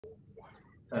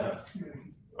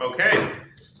Okay.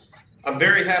 I'm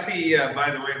very happy,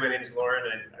 by the way, my name is Lauren.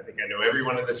 I think I know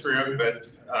everyone in this room, but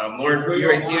Lauren from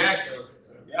UATX.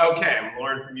 Okay, I'm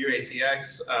Lauren from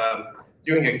UATX.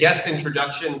 Doing a guest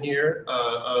introduction here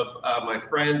of my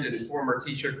friend and former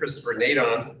teacher, Christopher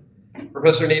Nadon.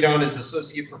 Professor Nadon is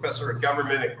Associate Professor of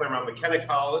Government at Claremont McKenna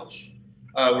College,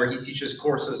 where he teaches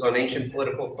courses on ancient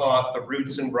political thought, the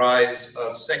roots and rise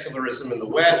of secularism in the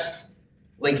West,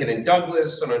 Lincoln and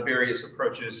Douglas, and on various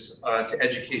approaches to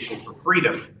education for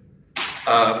freedom.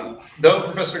 Though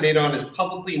Professor Nadon is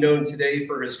publicly known today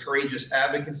for his courageous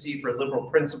advocacy for liberal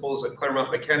principles at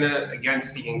Claremont McKenna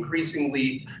against the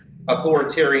increasingly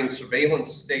authoritarian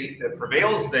surveillance state that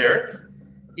prevails there,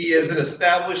 he is an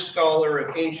established scholar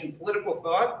of ancient political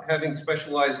thought, having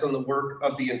specialized on the work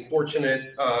of the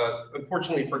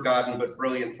unfortunately forgotten but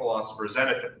brilliant philosopher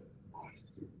Xenophon.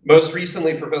 Most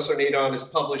recently, Professor Nadon has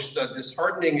published a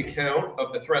disheartening account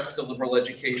of the threats to liberal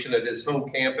education at his home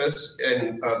campus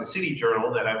in the City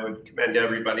Journal that I would commend to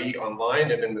everybody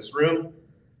online and in this room.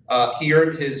 He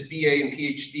earned his BA and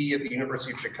PhD at the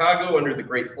University of Chicago under the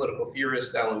great political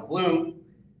theorist Alan Bloom.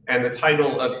 And the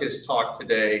title of his talk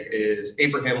today is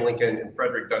Abraham Lincoln and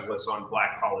Frederick Douglass on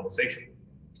Black Colonization.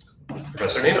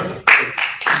 Professor Nadon.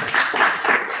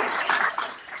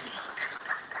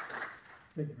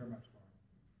 Thank you very much.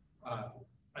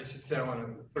 I should say I want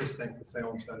to first thank the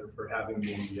Salem Center for having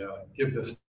me give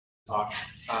this talk.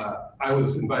 I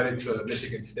was invited to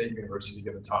Michigan State University to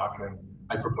give a talk, and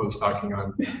I proposed talking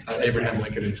on Abraham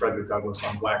Lincoln and Frederick Douglass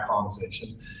on Black colonization.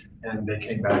 And they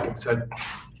came back and said,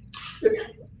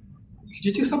 could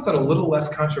you do something a little less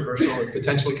controversial or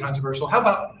potentially controversial? How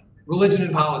about religion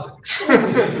and politics? So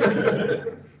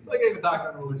I gave a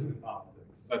talk on religion and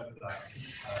politics, but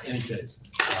in any case,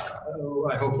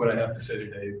 I hope what I have to say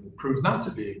today proves not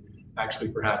to be actually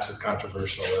perhaps as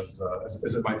controversial as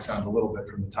it might sound a little bit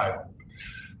from the title.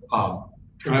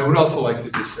 And I would also like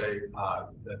to just say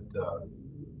that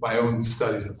my own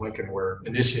studies of Lincoln were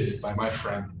initiated by my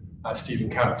friend Stephen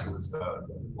Couch, who was a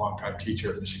longtime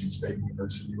teacher at Michigan State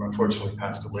University, who unfortunately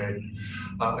passed away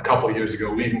a couple of years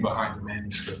ago, leaving behind a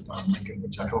manuscript on Lincoln,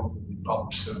 which I hope will be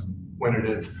published soon. When it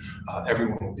is,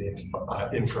 everyone will be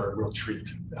in for a real treat.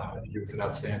 He was an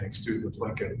outstanding student of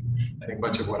Lincoln. I think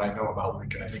much of what I know about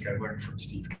Lincoln, I think I learned from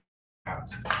Steve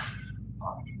Couch.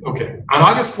 Okay, on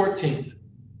August 14th,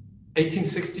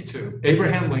 1862,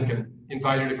 Abraham Lincoln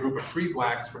invited a group of free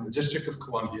blacks from the District of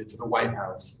Columbia to the White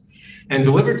House and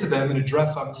delivered to them an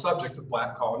address on the subject of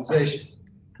black colonization.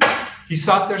 He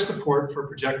sought their support for a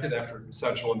projected effort in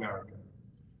Central America.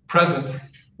 Present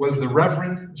was the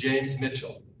Reverend James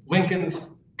Mitchell,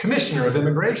 Lincoln's Commissioner of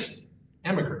Emigration.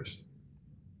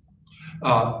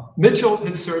 Mitchell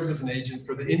had served as an agent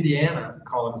for the Indiana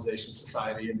Colonization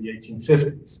Society in the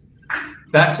 1850s.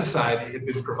 That society had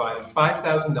been provided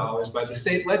 $5,000 by the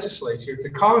state legislature to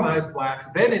colonize blacks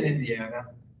then in Indiana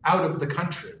out of the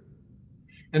country.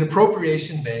 An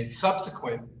appropriation made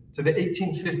subsequent to the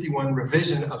 1851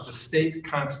 revision of the state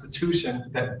constitution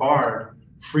that barred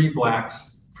free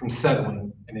blacks from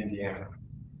settling in Indiana.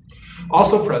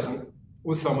 Also present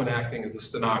was someone acting as a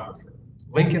stenographer.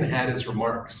 Lincoln had his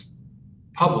remarks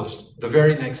published the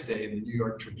very next day in the New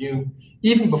York Tribune,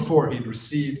 even before he'd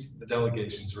received the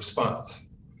delegation's response.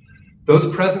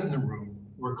 Those present in the room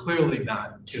were clearly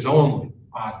not his only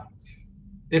audience,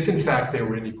 if in fact they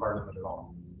were any part of it at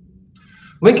all.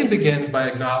 Lincoln begins by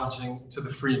acknowledging to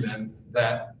the freemen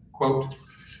that, quote,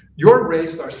 "Your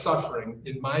race are suffering,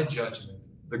 in my judgment,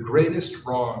 the greatest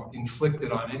wrong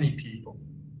inflicted on any people."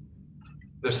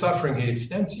 Their suffering, he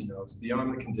extends, he knows,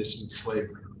 beyond the condition of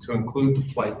slavery, to include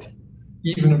the plight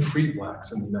even of free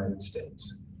blacks in the United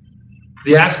States.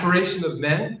 The aspiration of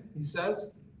men, he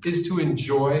says, is to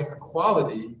enjoy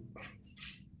equality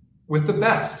with the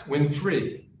best when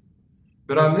free.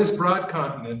 But on this broad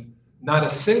continent, not a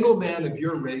single man of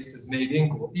your race is made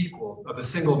equal of a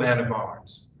single man of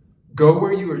ours. Go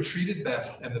where you are treated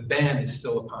best, and the ban is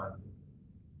still upon you.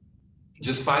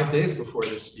 Just 5 days before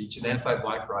this speech, an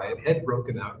anti-black riot had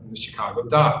broken out in the Chicago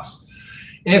docks,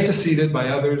 anteceded by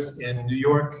others in New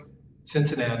York,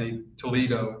 Cincinnati,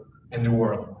 Toledo, and New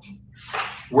Orleans.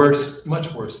 Worse,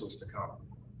 much worse was to come.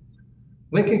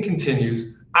 Lincoln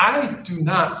continues, "I do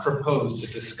not propose to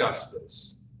discuss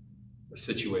the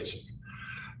situation,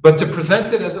 but to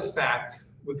present it as a fact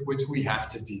with which we have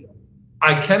to deal.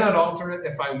 I cannot alter it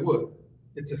if I would.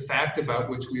 It's a fact about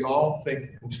which we all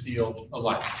think and feel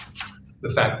alike. The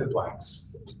fact that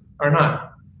blacks are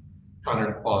not on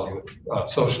an equality with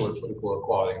social or political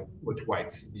equality with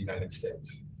whites in the United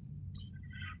States."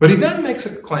 But he then makes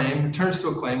a claim, turns to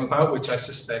a claim about which I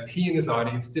suspect he and his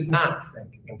audience did not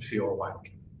think and feel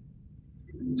alike.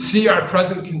 See our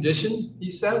present condition, he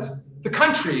says, the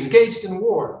country engaged in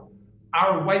war,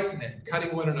 our white men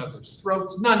cutting one another's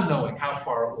throats, none knowing how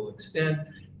far it will extend,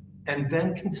 and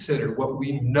then consider what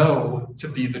we know to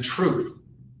be the truth.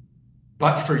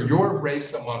 But for your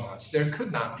race among us, there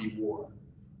could not be war,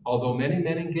 although many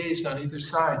men engaged on either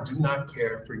side do not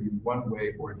care for you one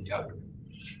way or the other.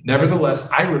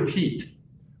 Nevertheless, I repeat,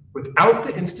 without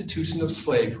the institution of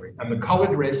slavery and the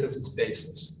colored race as its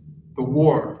basis, the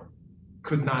war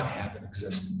could not have an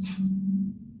existence.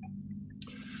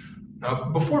 Now,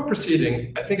 before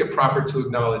proceeding, I think it proper to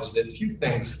acknowledge that few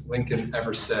things Lincoln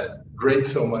ever said grate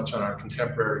so much on our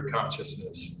contemporary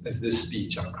consciousness as this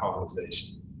speech on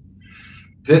colonization.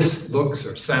 This looks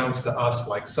or sounds to us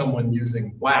like someone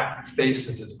using black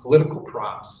faces as political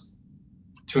props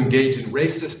to engage in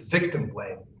racist victim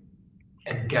blaming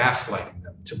and gaslighting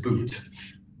them to boot.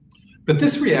 But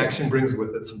this reaction brings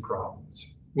with it some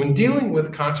problems. When dealing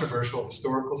with controversial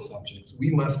historical subjects, we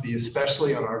must be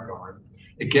especially on our guard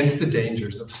against the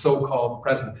dangers of so-called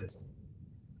presentism,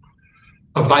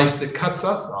 a vice that cuts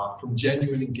us off from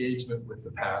genuine engagement with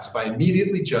the past by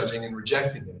immediately judging and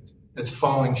rejecting it as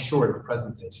falling short of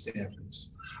present-day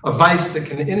standards, a vice that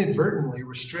can inadvertently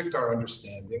restrict our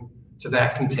understanding to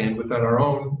that contained within our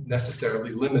own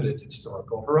necessarily limited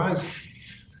historical horizon.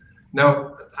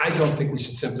 Now, I don't think we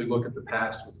should simply look at the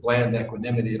past with bland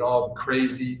equanimity at all the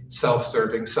crazy,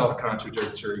 self-serving,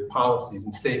 self-contradictory policies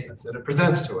and statements that it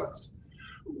presents to us.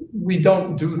 We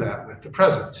don't do that with the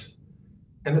present.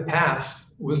 And the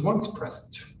past was once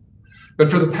present. But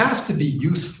for the past to be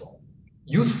useful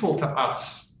to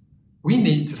us, we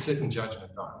need to sit in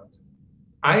judgment on it.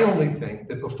 I only think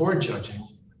that before judging,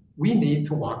 we need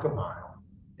to walk a mile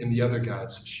in the other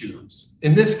guy's shoes.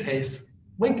 In this case,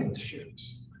 Lincoln's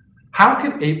shoes. How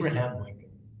could Abraham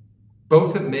Lincoln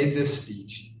both have made this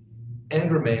speech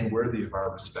and remain worthy of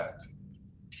our respect?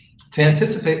 To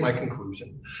anticipate my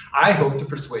conclusion, I hope to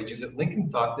persuade you that Lincoln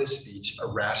thought this speech a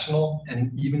rational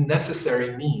and even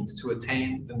necessary means to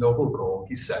attain the noble goal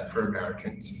he set for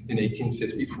Americans in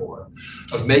 1854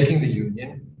 of making the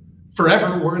Union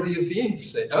forever worthy of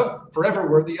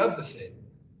the Savior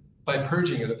by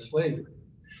purging it of slavery,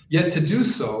 yet to do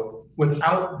so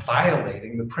without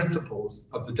violating the principles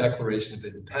of the Declaration of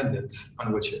Independence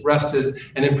on which it rested,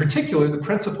 and in particular the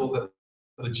principle that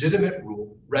legitimate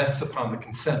rule rests upon the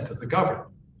consent of the governed.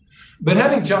 But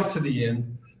having jumped to the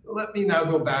end, let me now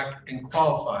go back and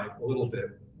qualify a little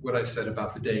bit what I said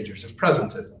about the dangers of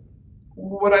presentism.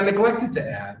 What I neglected to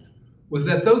add was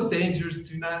that those dangers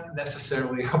do not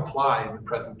necessarily apply in the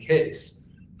present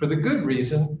case, for the good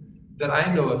reason that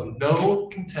I know of no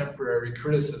contemporary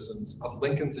criticisms of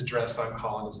Lincoln's address on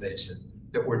colonization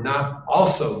that were not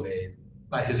also made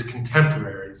by his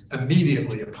contemporaries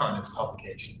immediately upon its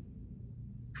publication.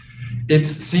 Its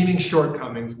seeming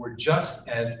shortcomings were just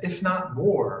as, if not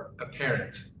more,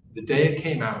 apparent the day it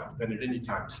came out than at any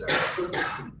time since.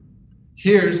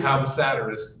 Here's how the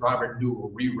satirist Robert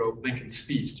Newell rewrote Lincoln's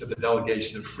speech to the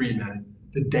delegation of freemen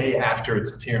the day after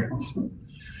its appearance.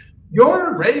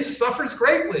 Your race suffers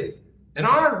greatly, and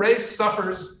our race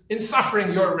suffers in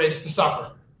suffering your race to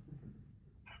suffer.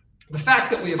 The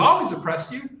fact that we have always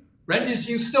oppressed you renders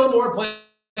you still more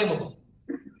blamable.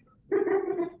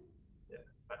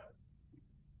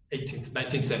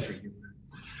 19th century humor.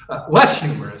 Less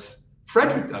humorous,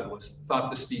 Frederick Douglass thought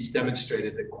the speech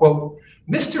demonstrated that, quote,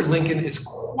 Mr. Lincoln is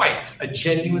quite a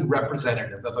genuine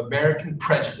representative of American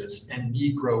prejudice and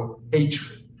Negro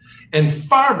hatred, and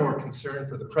far more concerned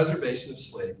for the preservation of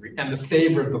slavery and the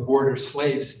favor of the border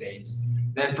slave states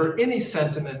than for any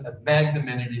sentiment of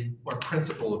magnanimity or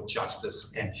principle of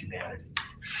justice and humanity.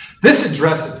 This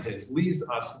address of his leaves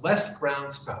us less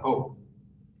grounds to hope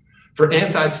for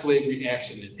anti-slavery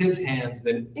action in his hands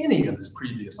than any of his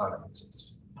previous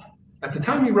utterances. At the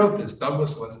time he wrote this,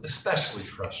 Douglass was especially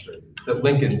frustrated that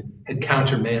Lincoln had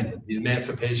countermanded the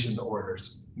emancipation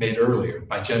orders made earlier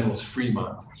by Generals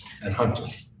Fremont and Hunter.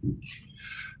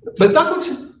 But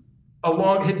Douglass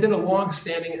had been a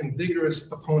long-standing and vigorous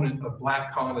opponent of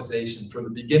black colonization from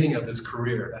the beginning of his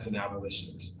career as an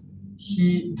abolitionist.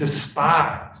 He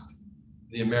despised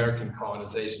the American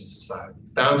Colonization Society,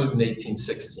 founded in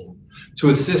 1816, to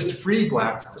assist free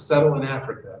blacks to settle in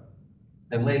Africa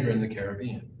and later in the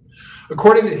Caribbean.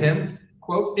 According to him,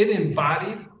 quote, it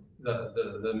embodied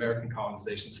the American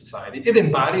Colonization Society. It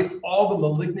embodied all the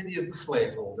malignity of the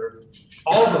slaveholder,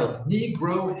 all the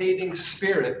Negro-hating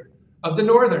spirit of the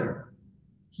Northerner.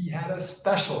 He had a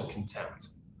special contempt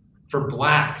for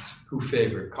blacks who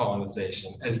favored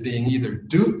colonization as being either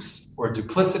dupes or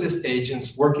duplicitous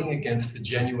agents working against the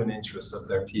genuine interests of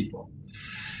their people.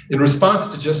 In response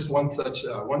to just one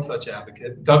such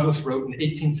advocate, Douglas wrote in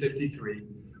 1853,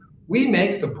 "We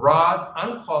make the broad,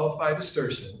 unqualified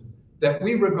assertion that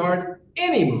we regard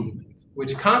any movement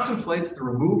which contemplates the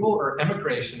removal or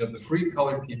emigration of the free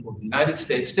colored people of the United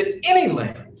States to any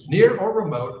land, near or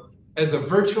remote, as a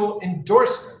virtual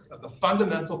endorsement of the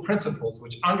fundamental principles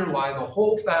which underlie the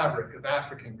whole fabric of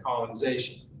African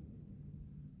colonization."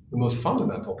 The most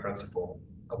fundamental principle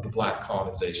of the Black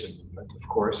colonization movement, of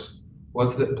course,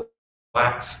 was that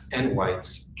Blacks and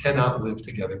whites cannot live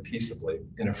together peaceably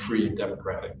in a free and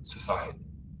democratic society.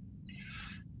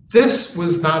 This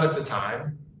was not at the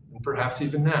time, and perhaps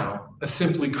even now, a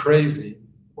simply crazy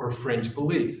or fringe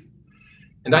belief.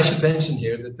 And I should mention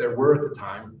here that there were at the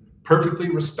time perfectly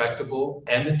respectable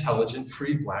and intelligent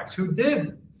free Blacks who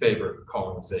did favor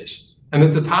colonization, and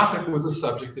that the topic was a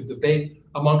subject of debate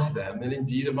amongst them, and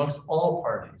indeed amongst all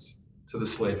parties to the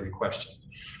slavery question.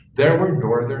 There were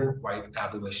Northern white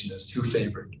abolitionists who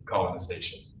favored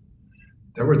colonization.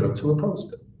 There were those who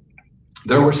opposed it.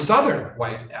 There were Southern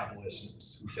white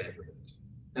abolitionists who favored it,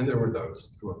 and there were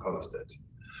those who opposed it.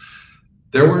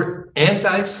 There were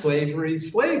anti-slavery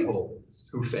slaveholders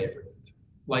who favored it,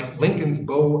 like Lincoln's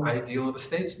beau ideal of a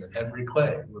statesman, Henry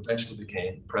Clay, who eventually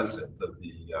became president of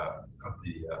the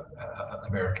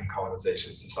American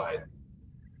Colonization Society.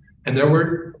 And there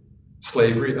were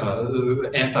anti-slavery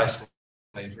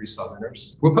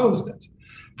Southerners who opposed it.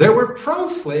 There were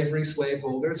pro-slavery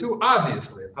slaveholders who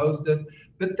obviously opposed it,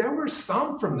 but there were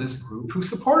some from this group who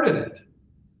supported it.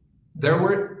 There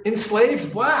were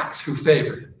enslaved Blacks who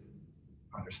favored it,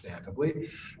 understandably,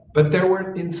 but there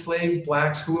were enslaved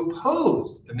Blacks who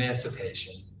opposed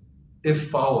emancipation if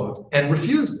followed, and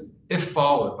refused it if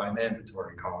followed by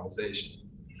mandatory colonization.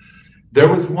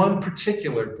 There was one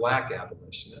particular Black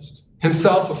abolitionist,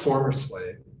 himself a former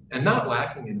slave, and not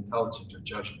lacking in intelligence or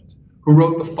judgment, who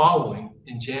wrote the following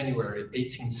in January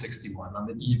 1861 on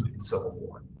the eve of the Civil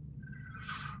War.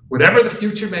 "Whatever the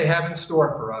future may have in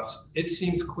store for us, it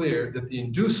seems clear that the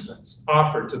inducements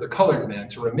offered to the colored man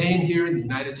to remain here in the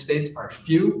United States are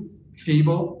few,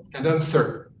 feeble, and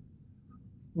uncertain.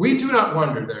 We do not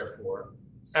wonder, therefore,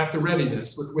 at the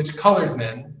readiness with which colored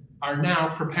men are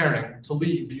now preparing to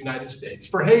leave the United States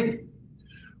for Haiti.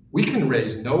 We can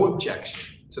raise no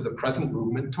objection to the present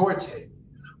movement towards Haiti.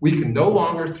 We can no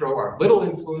longer throw our little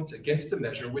influence against a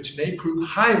measure which may prove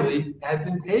highly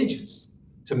advantageous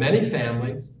to many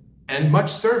families and much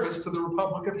service to the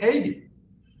Republic of Haiti.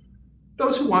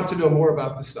 Those who want to know more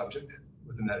about this subject,"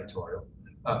 with an editorial,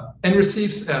 can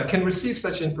receive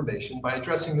such information by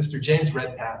addressing Mr. James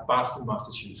Redpath, Boston,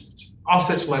 Massachusetts. All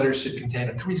such letters should contain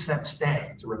a 3-cent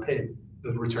stamp to repay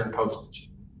the return postage.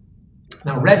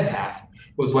 Now, Redpath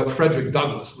was what Frederick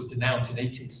Douglass would denounce in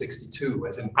 1862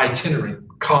 as an itinerant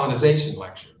colonization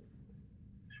lecture.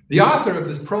 The author of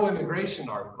this pro-immigration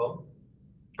article,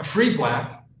 a free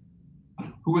Black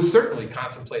who was certainly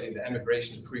contemplating the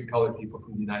emigration of free colored people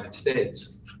from the United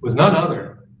States, was none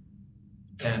other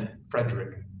than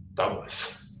Frederick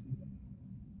Douglass.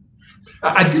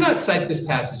 I do not cite this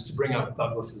passage to bring out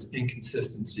Douglass's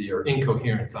inconsistency or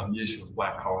incoherence on the issue of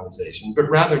Black colonization, but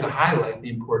rather to highlight the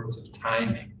importance of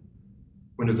timing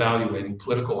when evaluating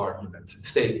political arguments and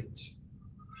statements.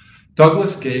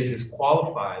 Douglass gave his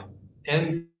qualified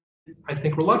and, I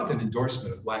think, reluctant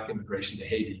endorsement of Black immigration to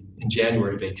Haiti in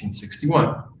January of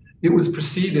 1861. It was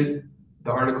preceded,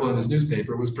 the article in his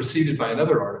newspaper was preceded by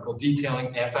another article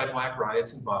detailing anti-Black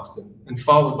riots in Boston, and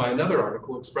followed by another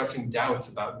article expressing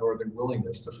doubts about Northern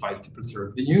willingness to fight to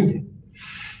preserve the Union.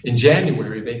 In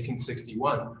January of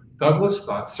 1861, Douglass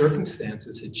thought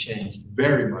circumstances had changed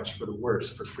very much for the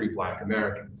worse for free Black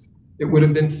Americans. It would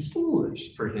have been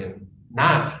foolish for him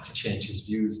not to change his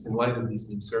views in light of these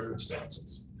new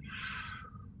circumstances.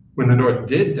 When the North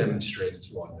did demonstrate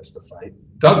its willingness to fight,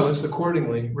 Douglass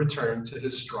accordingly returned to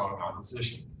his strong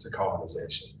opposition to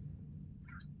colonization.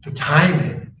 The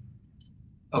timing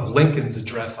of Lincoln's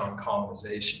address on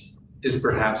colonization is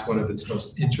perhaps one of its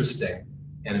most interesting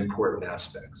and important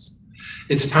aspects.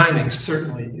 Its timing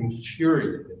certainly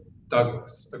infuriated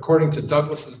Douglass. According to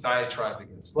Douglass's diatribe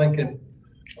against Lincoln,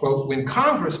 quote, "When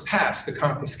Congress passed the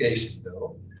confiscation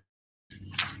bill,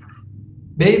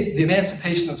 made the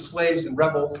emancipation of slaves of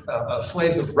rebels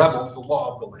the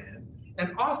law of the land,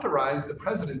 and authorized the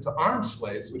president to arm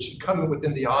slaves which should come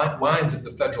within the lines of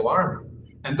the federal army,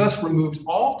 and thus removed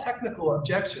all technical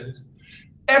objections,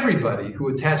 everybody who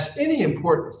attached any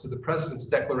importance to the president's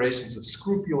declarations of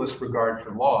scrupulous regard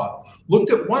for law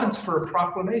looked at once for a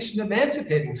proclamation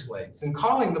emancipating slaves and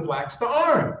calling the Blacks to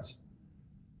arms."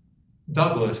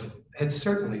 Douglass had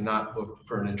certainly not looked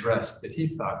for an address that he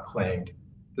thought claimed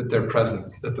that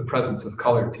the presence of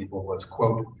colored people was,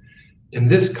 quote, in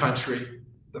this country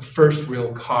the first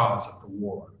real cause of the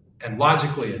war, and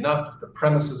logically enough, if the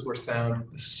premises were sound,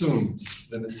 assumed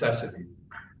the necessity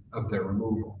of their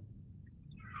removal.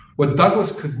 What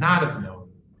Douglas could not have known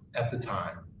at the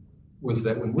time was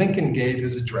that when Lincoln gave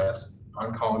his address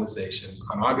on colonization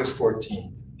on August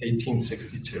 14,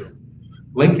 1862,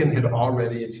 Lincoln had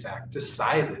already, in fact,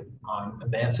 decided on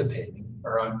emancipating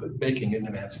or on making an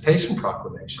Emancipation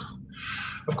Proclamation.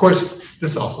 Of course,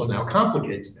 this also now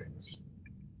complicates things.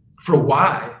 For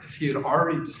why, if he had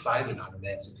already decided on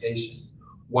emancipation,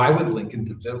 why would Lincoln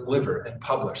deliver and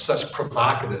publish such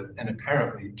provocative and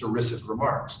apparently derisive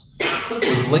remarks?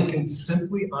 Was Lincoln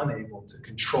simply unable to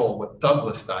control what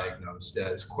Douglas diagnosed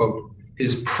as, quote,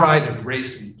 his pride of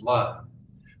race and blood,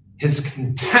 his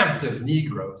contempt of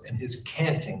Negroes, and his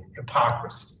canting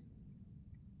hypocrisy?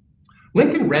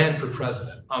 Lincoln ran for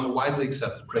president on the widely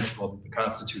accepted principle that the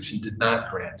Constitution did not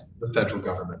grant the federal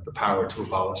government the power to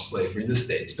abolish slavery in the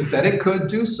states, but that it could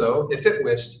do so if it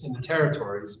wished in the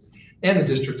territories and the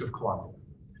District of Columbia.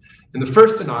 In the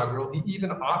first inaugural, he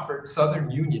even offered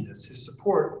Southern Unionists his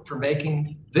support for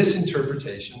making this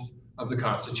interpretation of the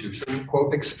Constitution,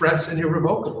 quote, express and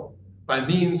irrevocable by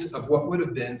means of what would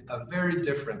have been a very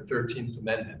different 13th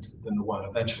Amendment than the one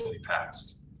eventually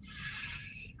passed.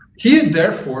 He had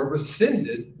therefore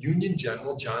rescinded Union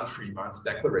General John Fremont's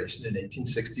declaration in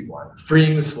 1861,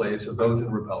 freeing the slaves of those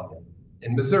in rebellion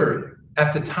in Missouri.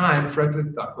 At the time,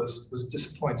 Frederick Douglass was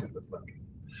disappointed with Lincoln.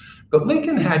 But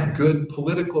Lincoln had good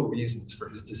political reasons for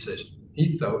his decision.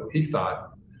 He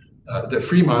thought that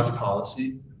Fremont's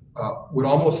policy would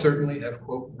almost certainly have,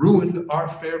 quote, ruined our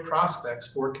fair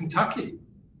prospects for Kentucky.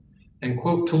 And,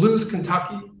 quote, to lose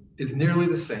Kentucky is nearly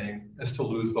the same as to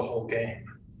lose the whole game.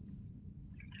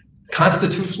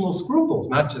 Constitutional scruples,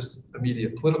 not just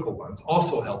immediate political ones,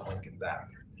 also held Lincoln back.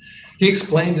 He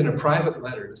explained in a private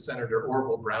letter to Senator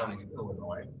Orville Browning of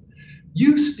Illinois,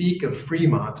 "You speak of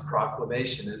Fremont's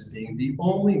proclamation as being the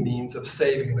only means of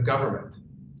saving the government.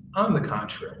 On the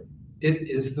contrary, it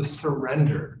is the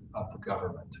surrender of the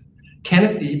government. Can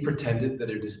it be pretended that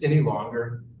it is any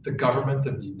longer the government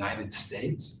of the United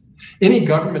States? Any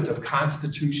government of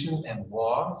constitution and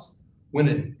laws,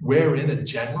 wherein a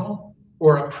general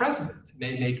or a president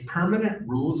may make permanent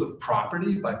rules of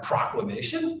property by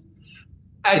proclamation?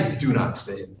 I do not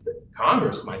say that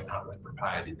Congress might not with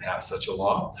propriety pass such a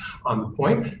law on the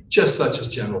point, just such as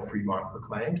General Fremont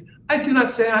proclaimed. I do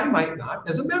not say I might not,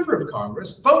 as a member of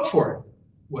Congress, vote for it.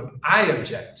 What I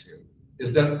object to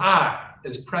is that I,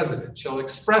 as president, shall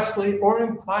expressly or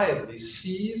impliedly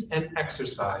seize and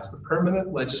exercise the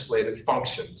permanent legislative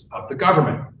functions of the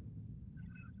government."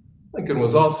 Lincoln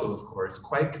was also, of course,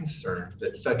 quite concerned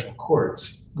that federal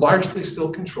courts, largely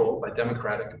still controlled by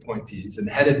Democratic appointees and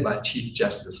headed by Chief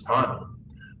Justice Taney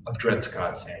of Dred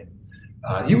Scott fame,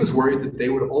 he was worried that they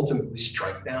would ultimately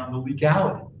strike down the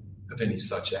legality of any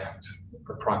such act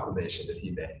or proclamation that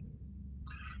he made.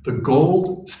 The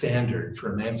gold standard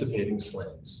for emancipating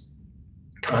slaves,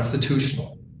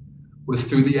 constitutional, was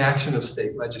through the action of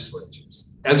state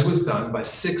legislatures, as was done by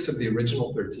 6 of the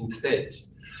original 13 states.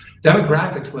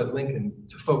 Demographics led Lincoln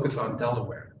to focus on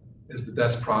Delaware as the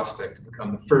best prospect to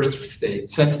become the first state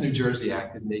since New Jersey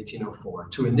acted in 1804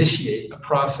 to initiate a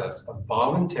process of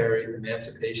voluntary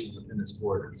emancipation within its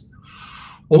borders.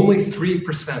 Only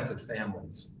 3% of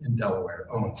families in Delaware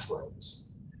owned slaves.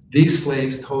 These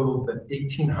slaves totaled than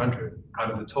 1,800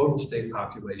 out of the total state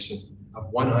population of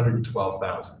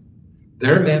 112,000.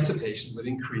 Their emancipation would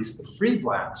increase the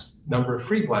number of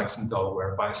free blacks in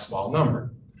Delaware by a small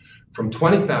number, from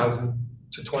 20,000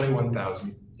 to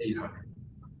 21,800.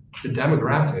 The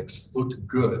demographics looked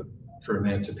good for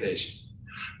emancipation.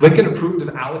 Lincoln approved of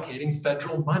allocating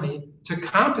federal money to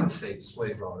compensate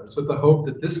slave owners with the hope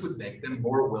that this would make them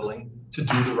more willing to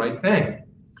do the right thing.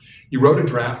 He wrote a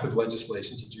draft of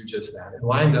legislation to do just that and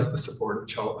lined up the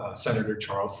support of Senator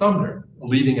Charles Sumner, a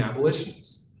leading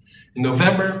abolitionist. In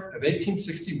November of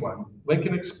 1861,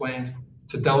 Lincoln explained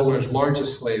to Delaware's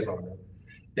largest slave owner,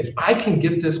 "If I can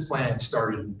get this plan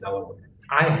started in Delaware,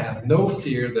 I have no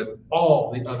fear that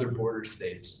all the other border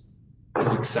states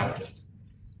will accept it."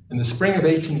 In the spring of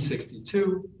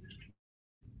 1862,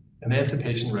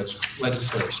 emancipation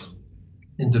legislation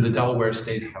into the Delaware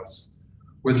State House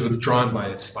was withdrawn by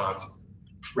its sponsor,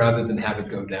 rather than have it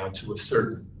go down to a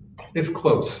certain, if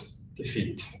close,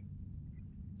 defeat.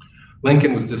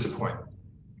 Lincoln was disappointed,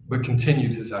 but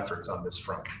continued his efforts on this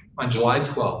front. On July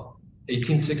 12,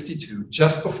 1862,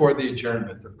 just before the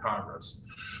adjournment of Congress,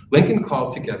 Lincoln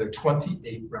called together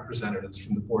 28 representatives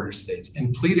from the border states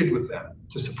and pleaded with them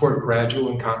to support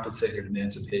gradual and compensated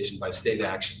emancipation by state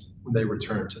action when they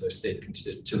returned to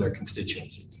their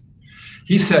constituencies.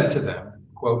 He said to them,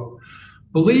 quote,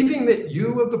 "Believing that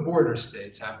you of the border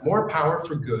states have more power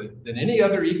for good than any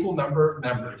other equal number of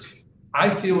members, I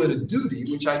feel it a duty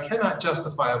which I cannot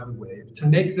justifiably waive to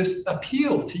make this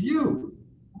appeal to you."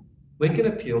 Lincoln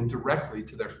appealed directly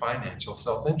to their financial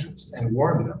self-interest and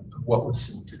warned them of what was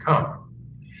soon to come.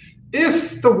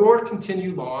 "If the war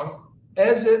continue long,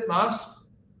 as it must,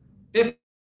 if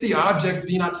the object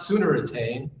be not sooner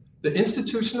attained, the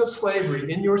institution of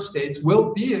slavery in your states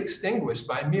will be extinguished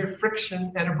by mere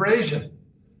friction and abrasion.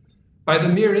 By the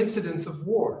mere incidents of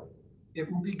war,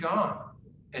 it will be gone,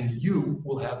 and you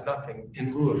will have nothing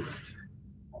in lieu of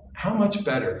it. How much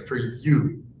better for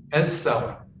you as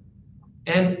seller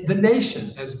and the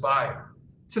nation as buyer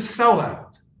to sell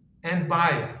out and buy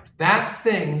out that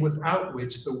thing without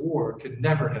which the war could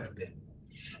never have been,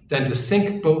 than to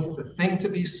sink both the thing to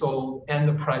be sold and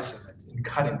the price of it in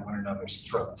cutting one another's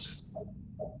throats."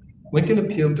 Lincoln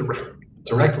appealed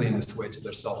directly in this way to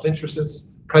their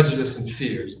self-interests, prejudice, and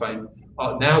fears by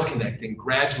now connecting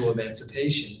gradual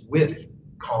emancipation with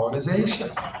colonization.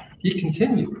 He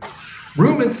continued,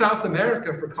 "Room in South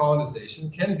America for colonization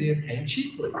can be obtained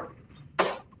cheaply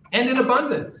and in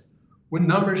abundance when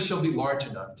numbers shall be large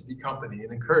enough to be company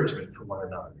and encouragement for one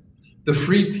another. The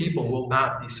freed people will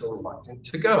not be so reluctant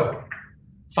to go."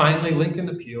 Finally, Lincoln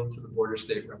appealed to the border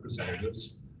state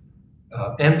representatives'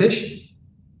 ambition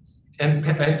and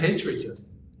patriotism.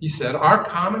 He said, "Our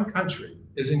common country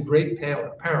is in great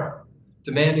peril,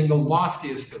 demanding the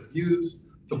loftiest of views,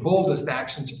 the boldest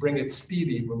action to bring it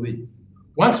speedy relief.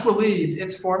 Once relieved,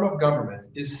 its form of government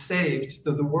is saved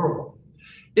to the world.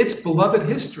 Its beloved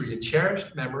history and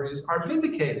cherished memories are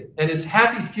vindicated, and its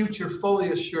happy future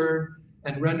fully assured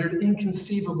and rendered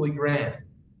inconceivably grand.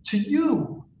 To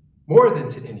you, more than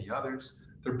to any others,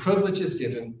 the privilege is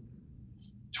given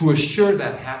to assure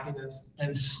that happiness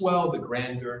and swell the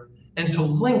grandeur, and to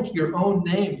link your own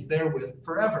names therewith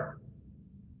forever.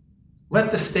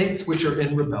 Let the states which are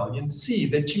in rebellion see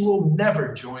that you will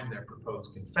never join their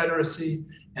proposed confederacy,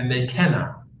 and they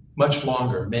cannot much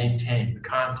longer maintain the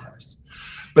contest.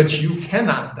 But you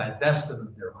cannot divest them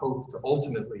of their hope to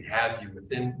ultimately have you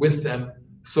with them,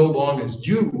 so long as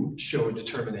you show a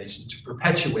determination to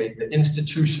perpetuate the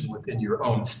institution within your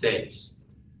own states.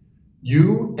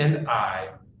 You and I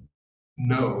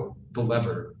know the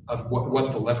lever of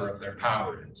what the lever of their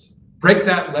power is. Break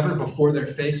that lever before their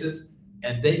faces,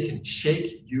 and they can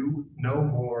shake you no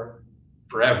more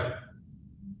forever."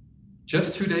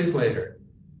 Just 2 days later,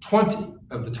 20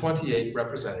 of the 28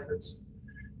 representatives,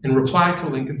 in reply to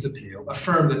Lincoln's appeal,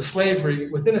 affirmed that slavery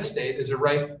within a state is a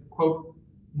right, quote,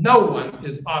 "no one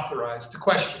is authorized to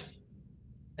question."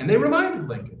 And they reminded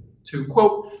Lincoln to,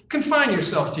 quote, "confine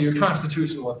yourself to your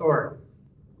constitutional authority."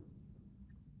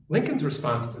 Lincoln's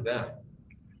response to them,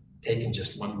 taken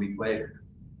just 1 week later,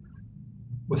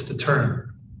 was to turn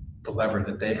the lever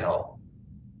that they held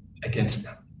against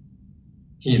them.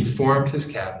 He informed his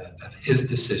cabinet of his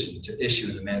decision to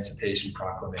issue an Emancipation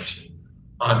Proclamation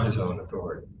on his own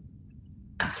authority.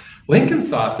 Lincoln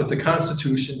thought that the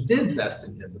Constitution did vest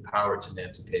in him the power to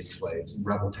emancipate slaves in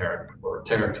rebel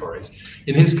territories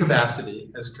in his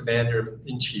capacity as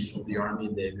Commander-in-Chief of the Army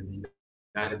and Navy of the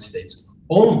United States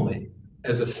only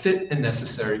as a fit and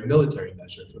necessary military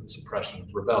measure for the suppression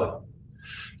of rebellion.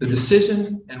 The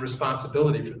decision and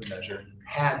responsibility for the measure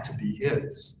had to be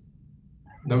his.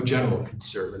 No general could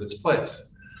serve in its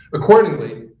place.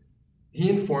 Accordingly,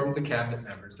 he informed the cabinet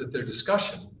members that their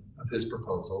discussion of his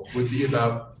proposal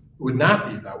would not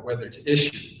be about whether to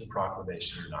issue the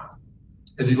proclamation or not.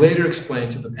 As he later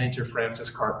explained to the painter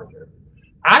Francis Carpenter,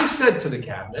 "I said to the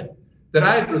cabinet that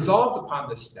I had resolved upon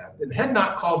this step and had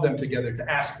not called them together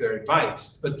to ask their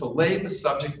advice, but to lay the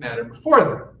subject matter before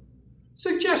them,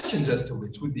 suggestions as to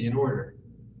which would be in order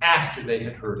after they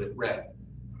had heard it read."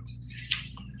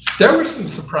 There were some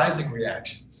surprising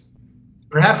reactions.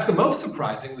 Perhaps the most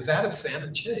surprising was that of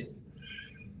Salmon Chase,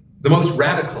 the most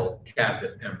radical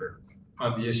cabinet member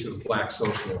on the issue of Black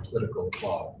social and political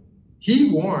equality.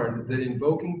 He warned that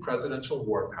invoking presidential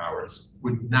war powers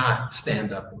would not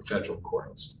stand up in federal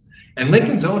courts. And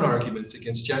Lincoln's own arguments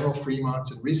against General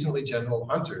Fremont's and recently General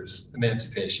Hunter's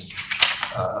emancipation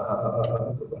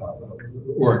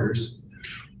orders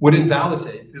would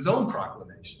invalidate his own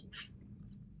proclamation.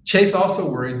 Chase also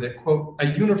worried that, quote, "a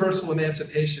universal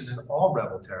emancipation in all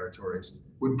rebel territories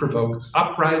would provoke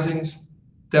uprisings,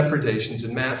 depredations,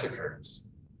 and massacres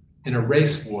in a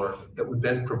race war that would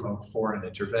then provoke foreign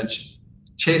intervention."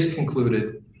 Chase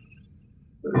concluded,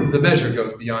 "The measure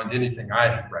goes beyond anything I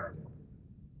have recommended."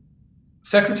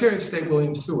 Secretary of State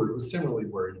William Seward was similarly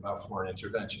worried about foreign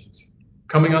interventions.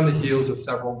 Coming on the heels of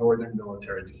several northern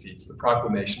military defeats, the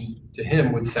proclamation to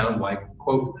him would sound like,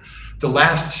 quote, the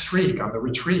last shriek on the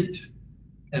retreat,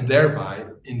 and thereby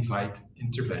invite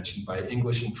intervention by the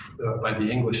English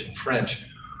and French,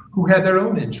 who had their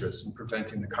own interests in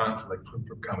preventing the conflict from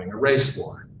becoming a race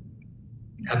war.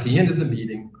 At the end of the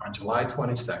meeting on July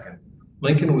 22nd,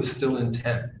 Lincoln was still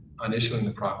intent on issuing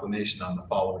the proclamation on the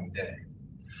following day.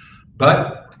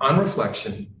 But on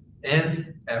reflection,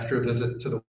 and after a visit to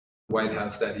the White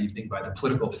House that evening by the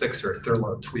political fixer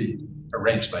Thurlow Tweed,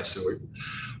 arranged by Seward,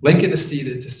 Lincoln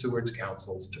acceded to Seward's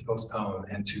counsels to postpone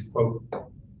and to, quote,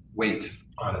 wait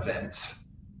on events.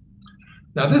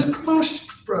 Now, this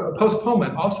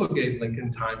postponement also gave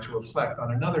Lincoln time to reflect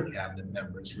on another cabinet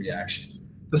member's reaction,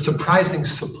 the surprising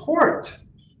support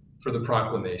for the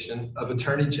proclamation of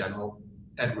Attorney General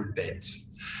Edward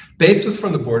Bates. Bates was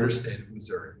from the border state of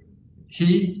Missouri.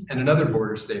 He and another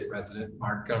border state resident,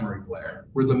 Montgomery Blair,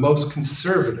 were the most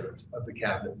conservative of the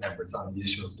cabinet members on the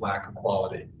issue of Black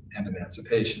equality and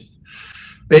emancipation.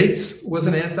 Bates was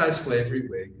an anti-slavery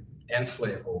Whig and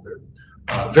slaveholder,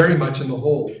 very much in the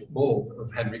mold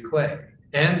of Henry Clay,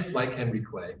 and like Henry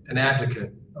Clay, an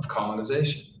advocate of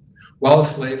colonization. While a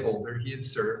slaveholder, he had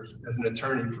served as an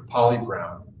attorney for Polly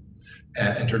Brown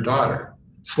and her daughter,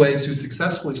 slaves who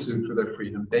successfully sued for their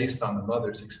freedom based on the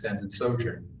mother's extended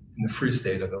sojourn in the free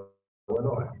state of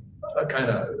Illinois, a kind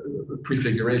of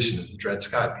prefiguration of the Dred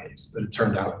Scott case, but it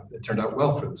turned out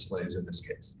well for the slaves in this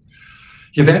case.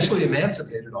 He eventually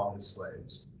emancipated all his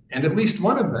slaves, and at least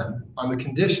one of them on the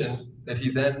condition that he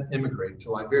then immigrate to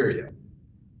Liberia.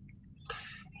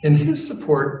 And his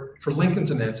support for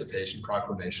Lincoln's Emancipation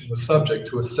Proclamation was subject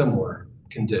to a similar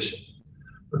condition.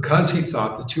 Because he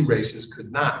thought the two races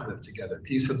could not live together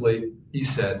peaceably, he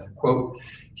said, quote,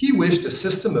 he wished a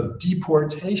system of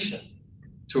deportation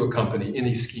to accompany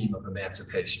any scheme of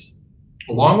emancipation.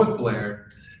 Along with Blair,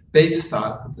 Bates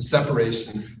thought that the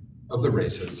separation of the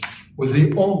races was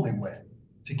the only way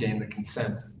to gain the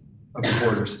consent of the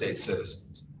border state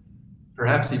citizens,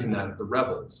 perhaps even that of the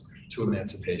rebels, to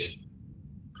emancipation.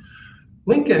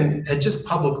 Lincoln had just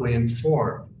publicly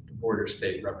informed the border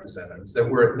state representatives that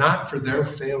were it not for their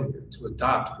failure to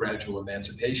adopt gradual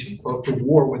emancipation, quote, the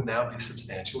war would now be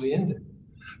substantially ended.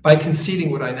 By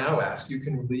conceding what I now ask, you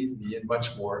can relieve me and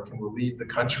much more can relieve the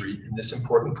country in this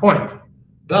important point.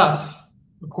 Thus,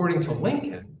 according to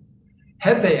Lincoln,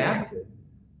 had they acted,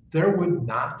 there would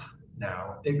not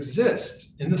now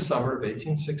exist in the summer of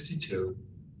 1862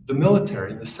 the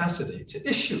military necessity to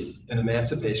issue an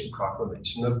Emancipation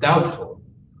Proclamation of doubtful,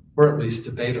 or at least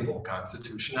debatable,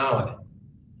 constitutionality.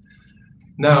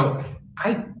 Now,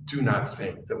 I do not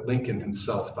think that Lincoln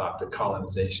himself thought that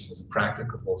colonization was a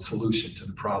practicable solution to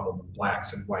the problem of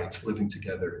Blacks and whites living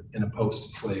together in a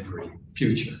post-slavery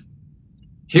future.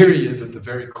 Here he is at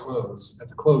the close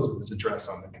of his address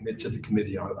on to the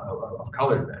Committee of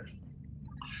Colored Men,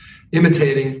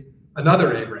 imitating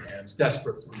another Abraham's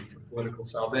desperate plea for political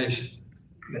salvation,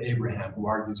 the Abraham who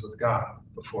argues with God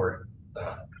before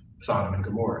Sodom and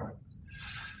Gomorrah.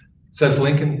 Says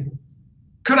Lincoln,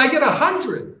 could I get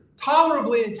 100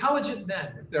 tolerably intelligent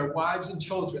men with their wives and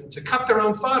children to cut their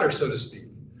own fodder, so to speak?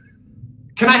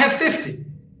 Can I have 50?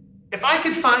 If I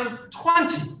could find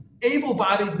 20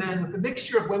 able-bodied men with a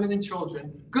mixture of women and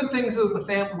children, good things of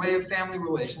the way of family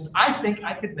relations, I think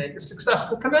I could make a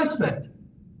successful commencement.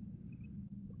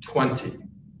 20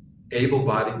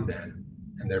 able-bodied men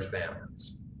and their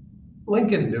families.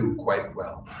 Lincoln knew quite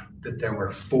well that there were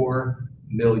 4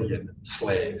 million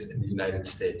slaves in the United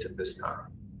States at this time.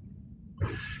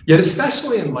 Yet,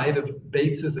 especially in light of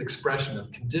Bates's expression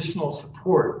of conditional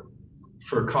support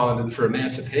for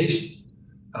emancipation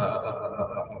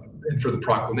and for the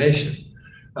proclamation,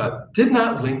 did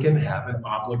not Lincoln have an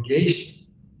obligation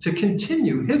to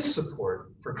continue his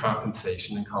support for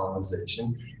compensation and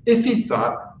colonization if he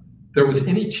thought there was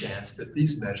any chance that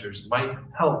these measures might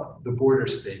help the border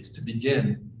states to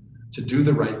begin to do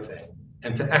the right thing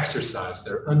and to exercise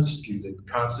their undisputed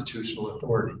constitutional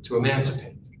authority to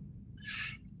emancipate?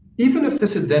 Even if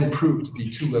this had then proved to be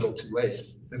too little too late,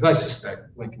 as I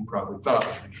suspect Lincoln probably thought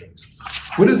was the case,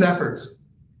 would his efforts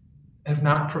have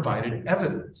not provided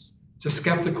evidence to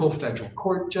skeptical federal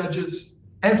court judges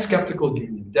and skeptical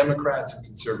Union Democrats and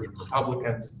conservative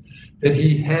Republicans that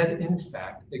he had in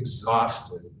fact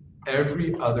exhausted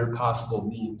every other possible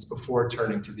means before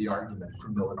turning to the argument for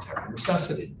military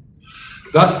necessity?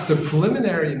 Thus, the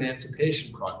preliminary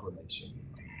Emancipation Proclamation,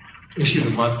 issued a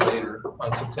month later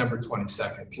on September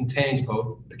 22nd, contained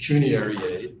both pecuniary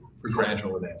aid for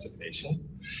gradual emancipation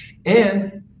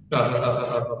and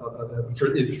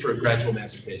for gradual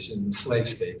emancipation in slave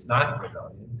states, not in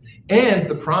rebellion, and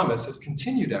the promise of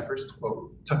continued efforts,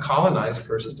 quote, to colonize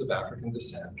persons of African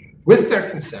descent with their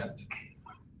consent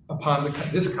upon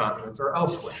this continent or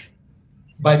elsewhere.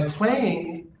 By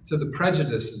playing to the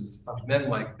prejudices of men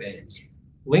like Bates,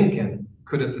 Lincoln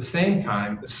could at the same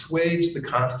time assuage the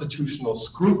constitutional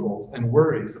scruples and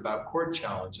worries about court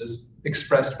challenges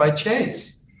expressed by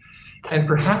Chase, and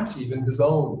perhaps even his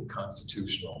own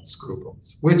constitutional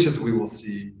scruples, which, as we will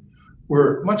see,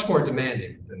 were much more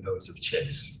demanding than those of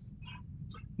Chase.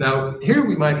 Now, here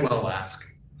we might well ask,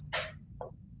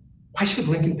 why should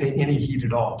Lincoln pay any heed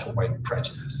at all to white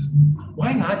prejudice?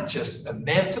 Why not just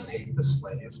emancipate the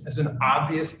slaves as an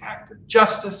obvious act of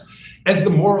justice, as the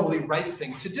morally right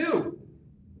thing to do?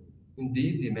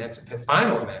 Indeed, the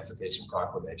final Emancipation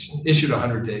Proclamation, issued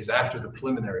 100 days after the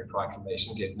preliminary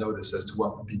proclamation gave notice as to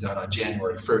what would be done on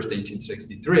January 1st,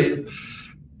 1863,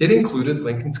 it included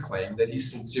Lincoln's claim that he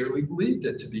sincerely believed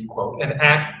it to be, quote, an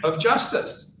act of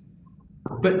justice.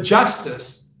 But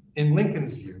justice, in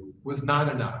Lincoln's view, was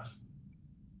not enough,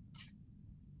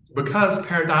 because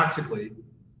paradoxically,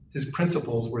 his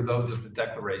principles were those of the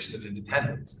Declaration of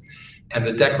Independence, and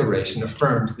the Declaration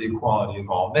affirms the equality of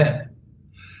all men.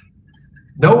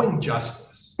 Knowing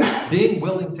justice, being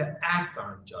willing to act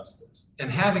on justice,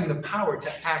 and having the power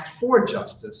to act for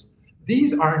justice,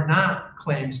 these are not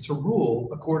claims to rule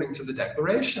according to the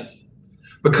Declaration.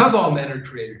 Because all men are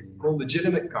created equal,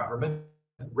 legitimate government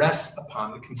rests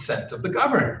upon the consent of the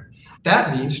governed.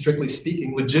 That means, strictly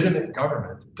speaking, legitimate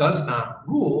government does not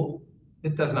rule.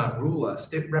 It does not rule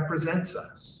us. It represents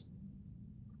us.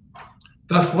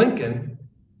 Thus,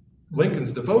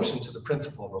 Lincoln's devotion to the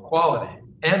principle of equality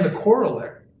and the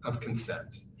corollary of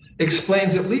consent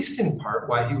explains, at least in part,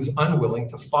 why he was unwilling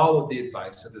to follow the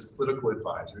advice of his political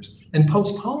advisors and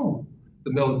postpone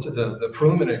the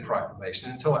preliminary proclamation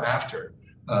until after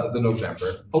the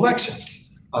November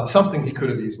elections, something he could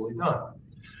have easily done.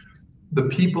 The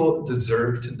people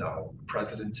deserve to know the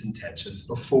president's intentions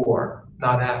before,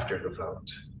 not after the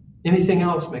vote. Anything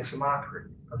else makes a mockery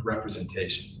of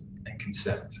representation and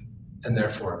consent, and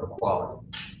therefore of equality.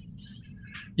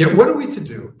 Yet what are we to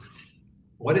do?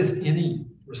 What is any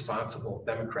responsible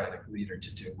democratic leader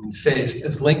to do when faced,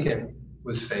 as Lincoln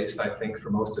was faced, I think, for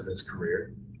most of his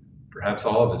career, perhaps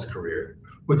all of his career,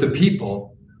 with the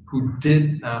people who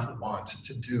did not want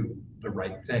to do the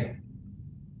right thing,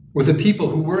 with the people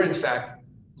who were, in fact,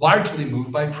 largely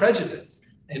moved by prejudice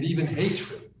and even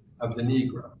hatred of the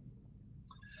Negro?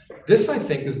 This, I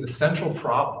think, is the central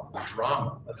problem, the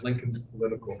drama of Lincoln's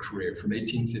political career from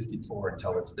 1854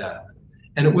 until his death.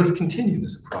 And it would have continued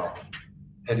as a problem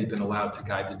had he been allowed to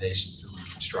guide the nation through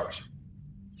Reconstruction.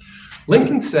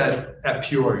 Lincoln said at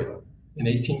Peoria in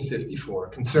 1854,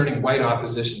 concerning white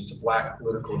opposition to black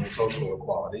political and social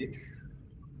equality,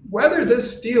 whether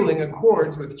this feeling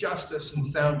accords with justice and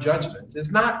sound judgment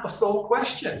is not the sole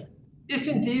question, if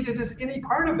indeed it is any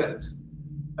part of it.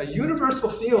 A universal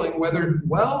feeling, whether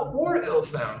well or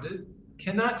ill-founded,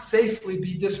 cannot safely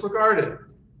be disregarded.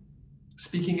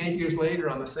 Speaking 8 years later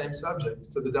on the same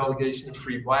subject to the delegation of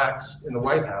free blacks in the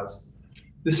White House,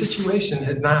 the situation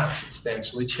had not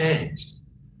substantially changed.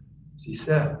 As he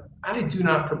said, I do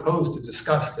not propose to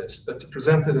discuss this, but to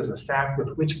present it as a fact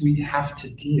with which we have to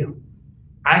deal.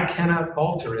 I cannot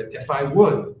alter it if I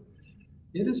would.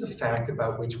 It is a fact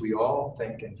about which we all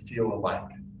think and feel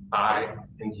alike, I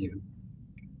and you.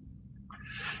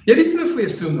 Yet even if we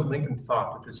assume that Lincoln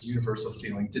thought that this universal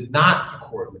feeling did not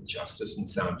accord with justice and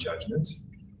sound judgment,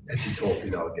 as he told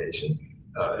the delegation,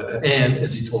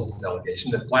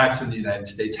 that blacks in the United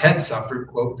States had suffered,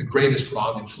 quote, the greatest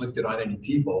wrong inflicted on any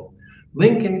people,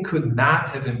 Lincoln could not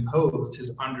have imposed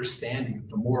his understanding of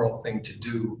the moral thing to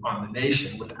do on the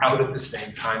nation without at the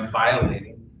same time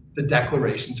violating the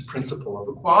Declaration's principle of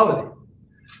equality,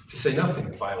 to say nothing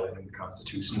of violating the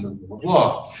Constitution and the rule of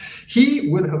law.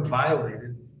 He would have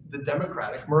violated the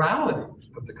democratic morality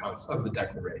of the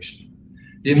Declaration.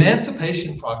 The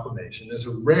Emancipation Proclamation is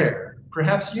a rare,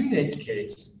 perhaps unique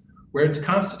case where its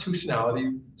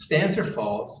constitutionality stands or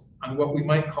falls on what we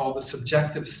might call the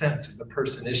subjective sense of the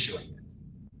person issuing it.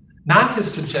 Not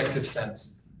his subjective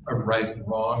sense of right and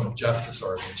wrong, of justice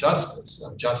or injustice,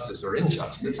 of justice or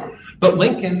injustice, but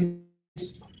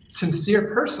Lincoln's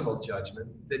sincere personal judgment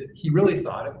that he really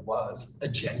thought it was a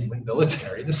genuine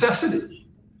military necessity.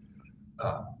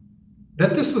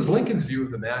 That this was Lincoln's view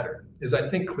of the matter is, I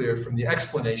think, clear from the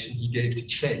explanation he gave to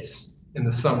Chase in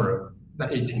the summer of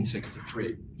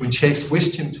 1863, when Chase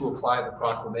wished him to apply the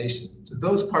proclamation to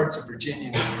those parts of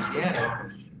Virginia and Louisiana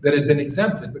that had been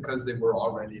exempted because they were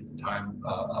already at the time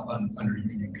under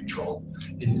Union control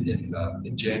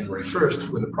in January 1st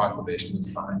when the proclamation was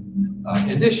signed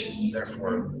and issued.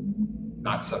 Therefore,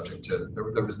 not subject to,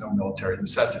 there was no military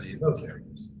necessity in those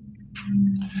areas.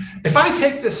 If I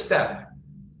take this step,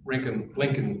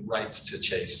 Lincoln writes to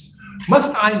Chase,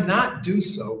 must I not do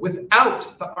so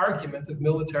without the argument of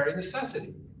military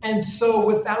necessity? And so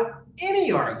without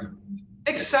any argument,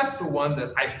 except the one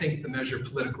that I think the measure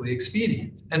politically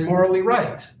expedient and morally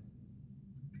right.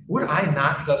 Would I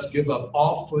not thus give up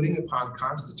all footing upon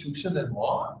Constitution and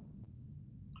law?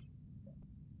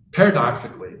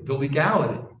 Paradoxically, the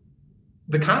legality,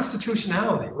 the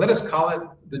constitutionality, let us call it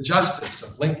the justice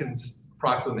of Lincoln's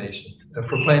proclamation of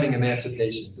proclaiming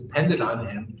emancipation, depended on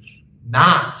him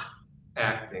not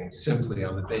acting simply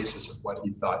on the basis of what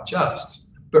he thought just,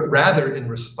 but rather in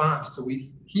response to what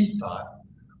he thought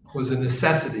was a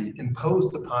necessity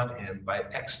imposed upon him by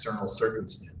external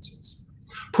circumstances.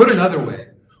 Put another way,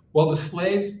 while the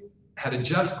slaves had a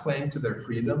just claim to their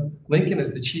freedom, Lincoln,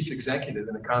 as the chief executive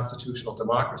in a constitutional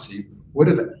democracy, would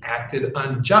have acted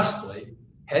unjustly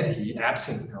had he,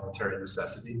 absent military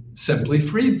necessity, simply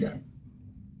freed them.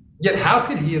 Yet how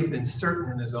could he have been certain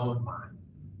in his own mind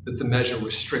that the measure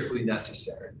was strictly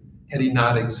necessary had he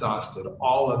not exhausted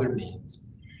all other means,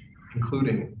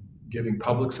 including giving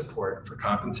public support for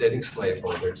compensating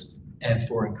slaveholders and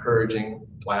for encouraging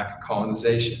Black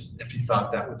colonization, if he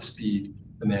thought that would speed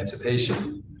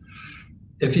emancipation,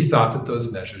 if he thought that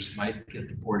those measures might get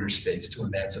the border states to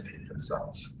emancipate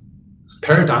themselves?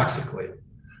 Paradoxically,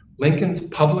 Lincoln's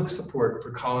public support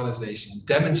for colonization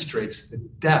demonstrates the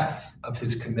depth of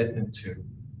his commitment to,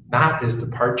 not his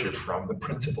departure from, the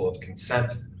principle of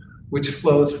consent, which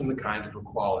flows from the kind of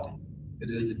equality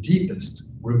that is the deepest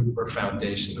root or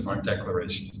foundation of our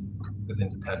Declaration of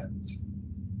Independence.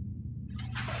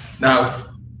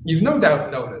 Now, you've no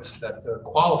doubt noticed that the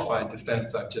qualified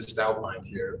defense I've just outlined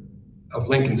here of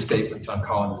Lincoln's statements on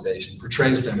colonization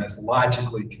portrays them as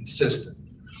logically consistent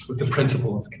with the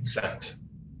principle of consent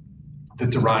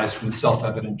that derives from the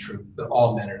self-evident truth that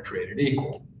all men are created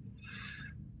equal.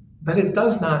 But it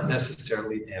does not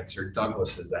necessarily answer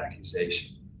Douglas's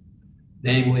accusation,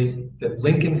 namely that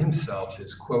Lincoln himself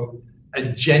is, quote, a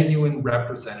genuine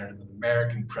representative of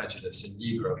American prejudice and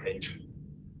Negro hatred,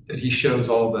 that he shows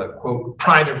all the, quote,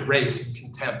 pride of race and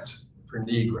contempt for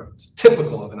Negroes,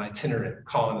 typical of an itinerant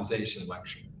colonization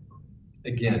lecture.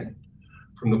 Again,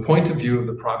 from the point of view of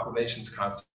the proclamation's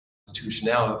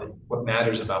constitutionality, what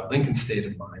matters about Lincoln's state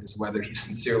of mind is whether he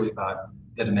sincerely thought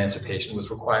that emancipation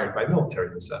was required by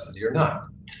military necessity or not.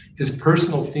 His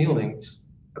personal feelings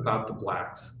about the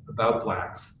blacks,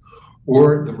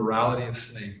 or the morality of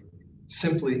slavery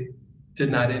simply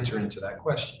did not enter into that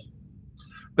question.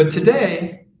 But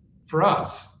today, for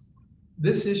us,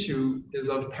 this issue is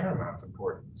of paramount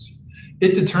importance.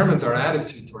 It determines our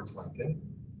attitude towards Lincoln,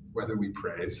 whether we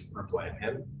praise or blame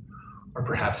him, or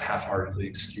perhaps half-heartedly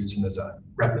excuse him as a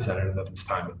representative of his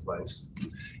time and place.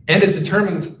 And it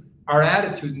determines our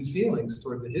attitude and feelings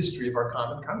toward the history of our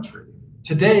common country.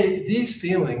 Today, these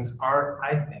feelings are,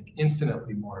 I think,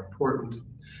 infinitely more important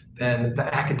than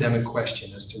the academic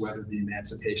question as to whether the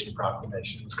Emancipation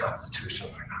Proclamation was constitutional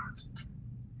or not.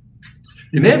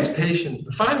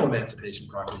 The final Emancipation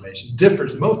Proclamation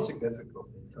differs most significantly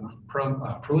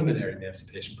from preliminary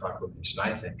Emancipation Proclamation,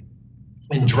 I think,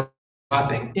 in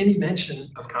dropping any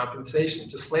mention of compensation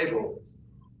to slaveholders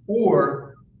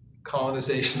or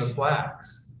colonization of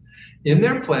blacks. In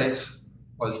their place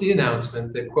was the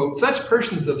announcement that, quote, such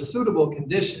persons of suitable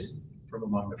condition from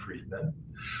among the freedmen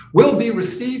will be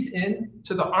received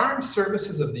into the armed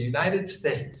services of the United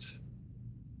States.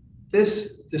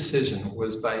 This decision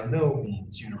was by no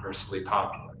means universally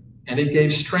popular, and it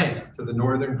gave strength to the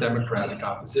Northern Democratic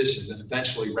opposition that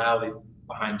eventually rallied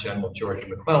behind General George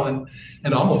McClellan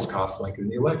and almost cost Lincoln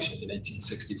the election in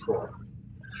 1864.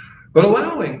 But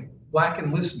allowing Black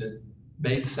enlistment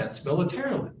made sense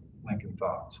militarily, Lincoln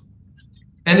thought.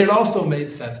 And it also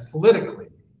made sense politically,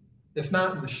 if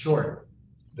not in the short,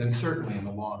 then certainly in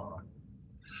the long run.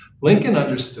 Lincoln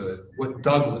understood what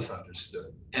Douglas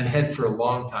understood and had for a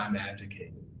long time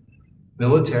advocated.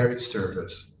 Military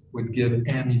service would give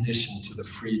ammunition to the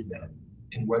freedmen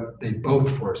in what they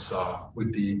both foresaw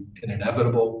would be an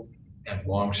inevitable and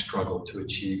long struggle to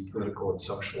achieve political and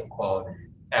social equality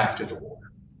after the war.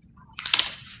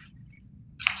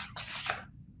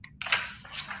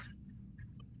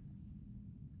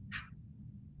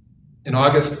 In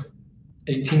August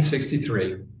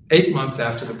 1863, 8 months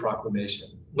after the proclamation,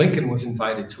 Lincoln was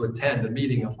invited to attend a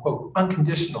meeting of, quote,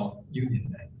 unconditional Union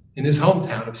men in his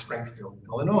hometown of Springfield,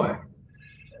 Illinois.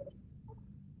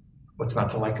 What's not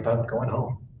to like about going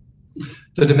home?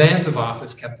 The demands of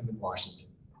office kept him in Washington.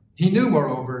 He knew,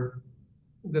 moreover,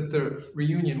 that the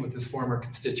reunion with his former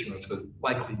constituents would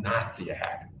likely not be a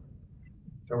happy one.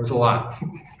 There was a lot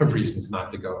of reasons not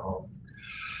to go home.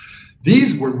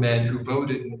 These were men who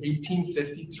voted in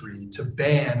 1853 to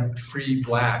ban free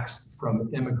blacks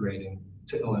from immigrating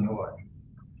to Illinois.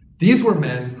 These were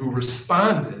men who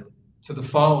responded to the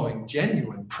following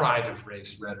genuine pride of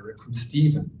race rhetoric from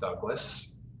Stephen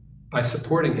Douglas by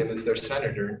supporting him as their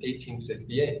senator in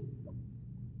 1858.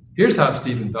 Here's how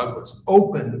Stephen Douglas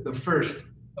opened the first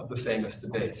of the famous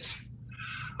debates.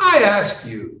 I ask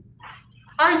you,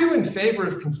 are you in favor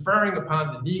of conferring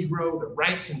upon the Negro the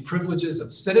rights and privileges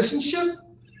of citizenship?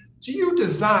 Do you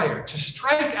desire to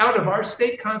strike out of our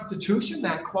state constitution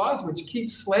that clause which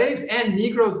keeps slaves and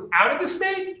Negroes out of the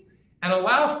state and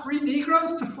allow free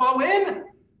Negroes to flow in?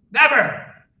 Never.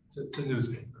 It's a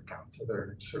newspaper account, so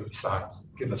they're sort of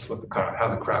signs give us what how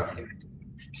the crowd reacted.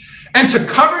 And to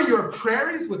cover your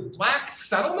prairies with black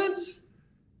settlements?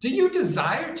 Do you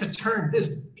desire to turn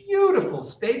this beautiful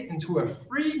state into a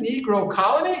free Negro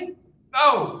colony?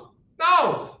 No,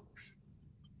 no.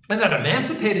 And that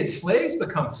emancipated slaves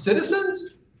become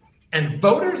citizens and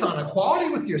voters on equality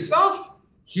with yourself?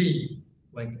 He,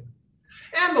 Lincoln,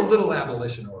 and the little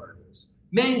abolition orators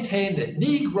maintain that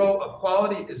Negro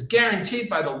equality is guaranteed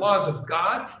by the laws of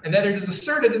God and that it is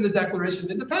asserted in the Declaration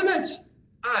of Independence.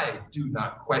 I do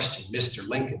not question Mr.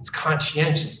 Lincoln's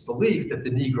conscientious belief that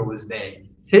the Negro is made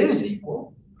his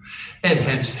equal and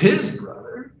hence his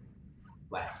brother.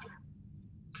 Laughter.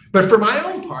 But for my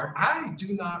own part, I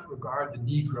do not regard the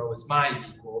Negro as my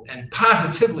equal and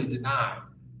positively deny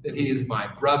that he is my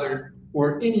brother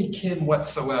or any kin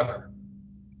whatsoever.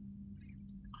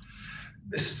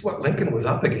 This is what Lincoln was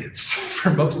up against for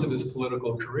most of his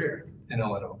political career in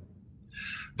Illinois.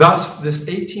 Thus, this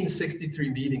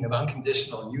 1863 meeting of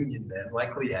unconditional Union men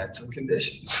likely had some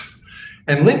conditions,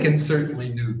 and Lincoln certainly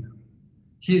knew them.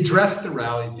 He addressed the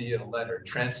rally via a letter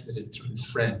transmitted through his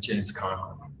friend James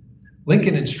Conklin.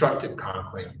 Lincoln instructed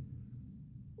Conklin,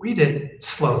 read it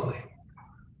slowly.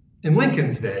 In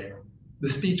Lincoln's day, the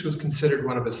speech was considered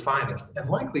one of his finest and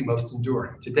likely most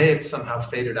enduring. Today, it's somehow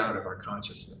faded out of our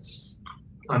consciousness,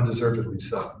 undeservedly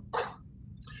so.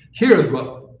 Here's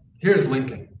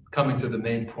Lincoln coming to the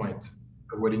main point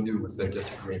of what he knew was their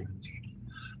disagreement.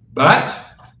 But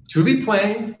to be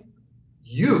plain,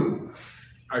 you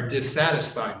are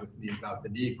dissatisfied with me about the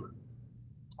Negro.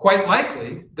 Quite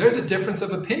likely, there's a difference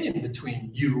of opinion between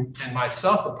you and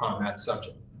myself upon that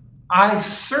subject. I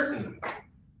certainly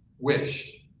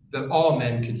wish that all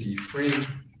men could be free.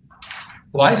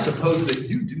 Well, I suppose that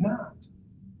you do not.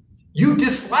 You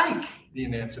dislike the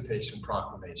Emancipation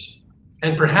Proclamation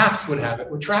and perhaps would have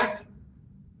it retracted.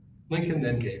 Lincoln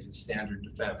then gave his standard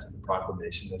defense of the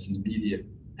proclamation as an immediate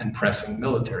and pressing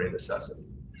military necessity.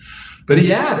 But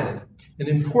he added an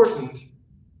important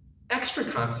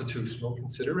extra-constitutional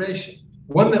consideration,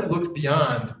 one that looked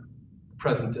beyond the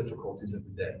present difficulties of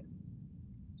the day.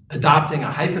 Adopting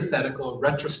a hypothetical,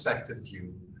 retrospective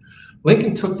view,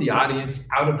 Lincoln took the audience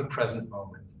out of the present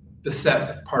moment,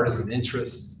 beset with partisan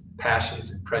interests,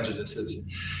 passions, and prejudices.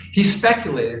 He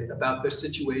speculated about their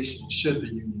situation should the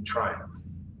Union triumph.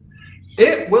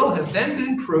 It will have then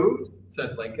been proved,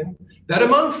 said Lincoln, that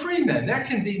among free men there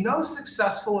can be no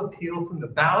successful appeal from the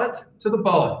ballot to the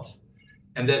bullet,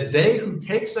 and that they who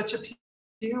take such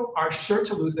appeal are sure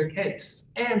to lose their case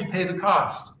and pay the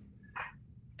cost.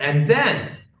 And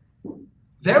then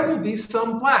there will be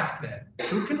some black men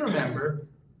who can remember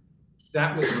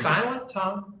that with silent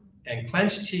tongue and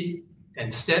clenched teeth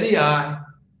and steady eye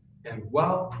and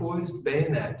well-poised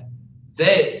bayonet,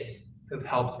 they have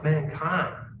helped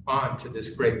mankind on to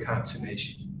this great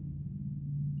consummation.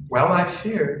 Well, I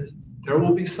feared there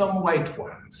will be some white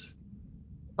ones,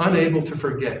 unable to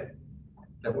forget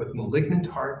that with malignant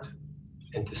heart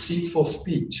and deceitful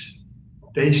speech,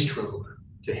 they strove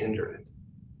to hinder it.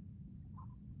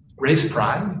 Race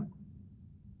pride?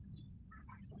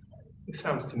 It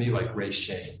sounds to me like race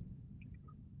shame.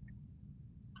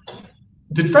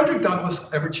 Did Frederick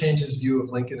Douglass ever change his view of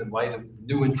Lincoln in light of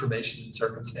new information and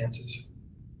circumstances?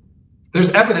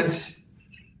 There's evidence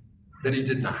that he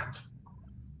did not.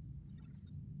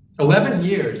 11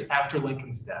 years after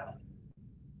Lincoln's death,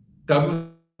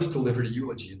 Douglass delivered a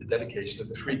eulogy at the dedication of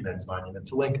the Freedmen's Monument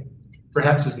to Lincoln,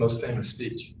 perhaps his most famous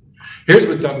speech. Here's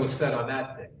what Douglass said on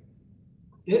that day.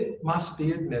 It must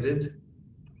be admitted,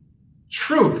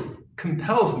 truth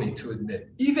compels me to admit,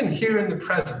 even here in the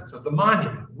presence of the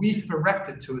monument we have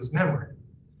erected to his memory,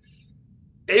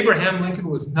 Abraham Lincoln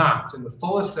was not, in the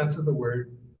fullest sense of the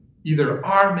word, either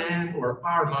our man or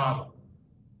our model.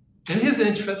 In his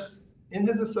interests, in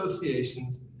his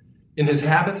associations, in his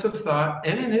habits of thought,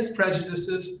 and in his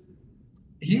prejudices,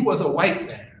 he was a white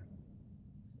man.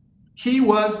 He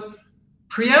was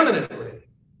preeminently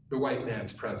the white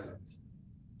man's president,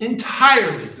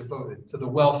 entirely devoted to the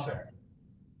welfare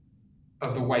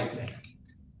of the white man.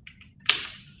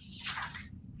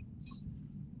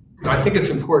 Now, I think it's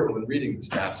important when reading this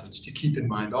passage to keep in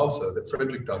mind also that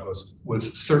Frederick Douglass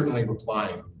was certainly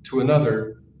replying to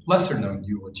another lesser-known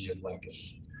eulogy of Lincoln,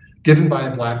 given by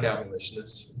a black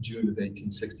abolitionist in June of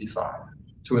 1865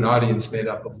 to an audience made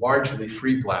up of largely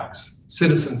free blacks,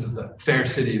 citizens of the fair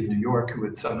city of New York who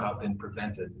had somehow been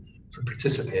prevented from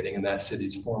participating in that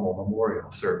city's formal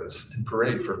memorial service and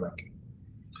parade for Lincoln.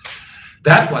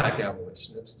 That black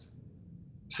abolitionist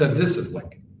said this of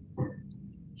Lincoln: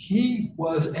 he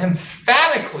was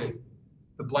emphatically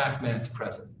the black man's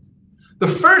president, the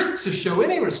first to show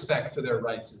any respect for their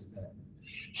rights as men.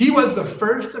 He was the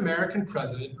first American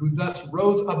president who thus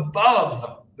rose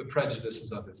above the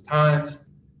prejudices of his times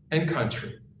and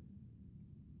country.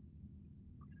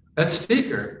 That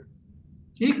speaker,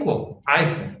 equal, I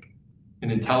think,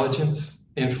 in intelligence,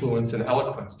 influence, and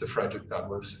eloquence to Frederick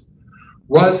Douglass,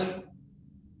 was,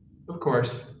 of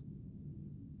course,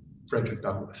 Frederick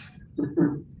Douglass.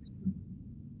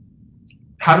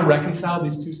 How to reconcile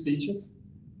these two speeches?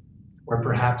 Or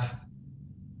perhaps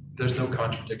there's no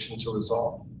contradiction to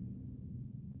resolve.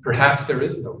 Perhaps there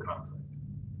is no conflict.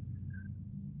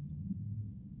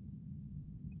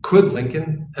 Could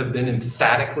Lincoln have been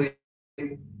emphatically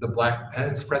the black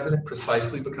man's president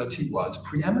precisely because he was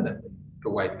preeminently the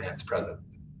white man's president?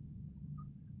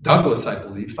 Douglass, I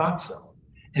believe, thought so,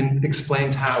 and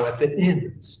explains how at the end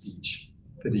of the speech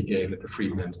that he gave at the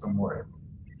Freedmen's Memorial.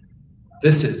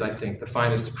 This is, I think, the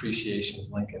finest appreciation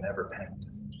of Lincoln ever penned.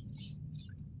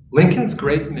 Lincoln's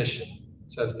great mission,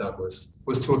 says Douglass,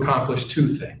 was to accomplish two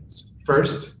things.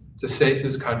 First, to save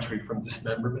his country from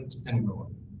dismemberment and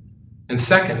ruin. And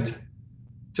second,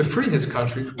 to free his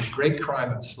country from the great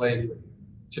crime of slavery.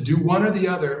 To do one or the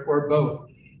other or both,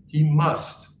 he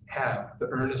must have the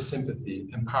earnest sympathy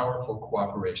and powerful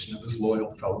cooperation of his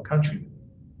loyal fellow countrymen.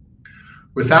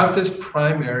 Without this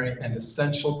primary and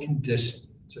essential condition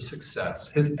to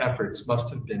success, his efforts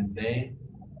must have been vain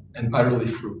and utterly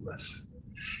fruitless.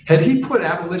 Had he put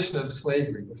abolition of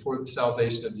slavery before the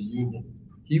salvation of the Union,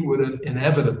 he would have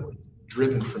inevitably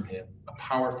driven from him a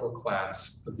powerful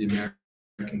class of the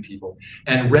American people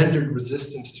and rendered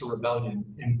resistance to rebellion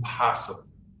impossible.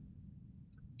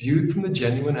 Viewed from the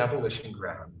genuine abolition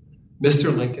ground,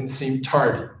 Mr. Lincoln seemed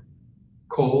tardy,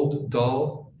 cold,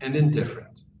 dull, and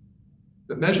indifferent.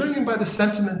 But measuring him by the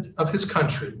sentiment of his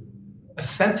country, a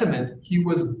sentiment he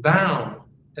was bound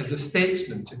as a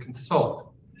statesman to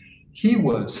consult, he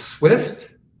was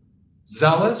swift,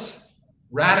 zealous,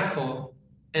 radical,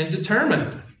 and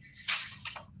determined.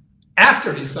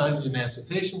 After he signed the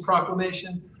Emancipation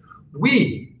Proclamation,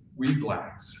 we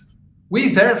blacks, we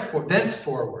therefore,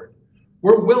 thenceforward,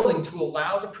 were willing to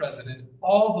allow the president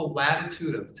all the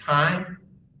latitude of time,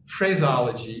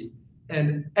 phraseology,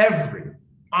 and every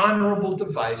honorable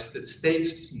device that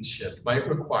statesmanship might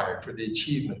require for the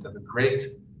achievement of a great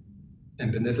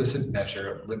and beneficent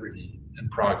measure of liberty and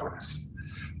progress.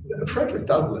 Frederick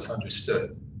Douglass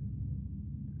understood.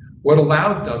 What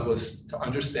allowed Douglass to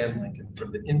understand Lincoln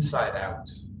from the inside out,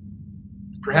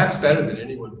 perhaps better than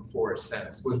anyone before or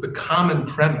since, was the common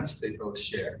premise they both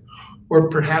shared, or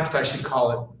perhaps I should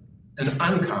call it an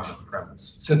uncommon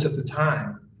premise, since at the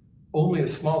time, only a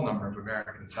small number of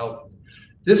Americans held it.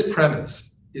 This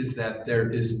premise is that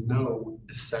there is no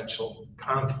essential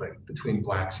conflict between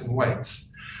blacks and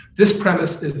whites. This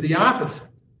premise is the opposite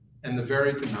and the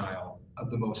very denial of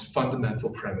the most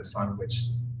fundamental premise on which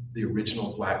the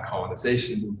original black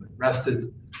colonization movement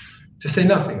rested, to say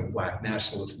nothing of black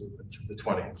nationalist movements of the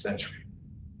 20th century.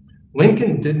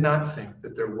 Lincoln did not think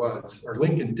that there was, or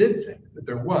Lincoln did think that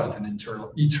there was an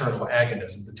eternal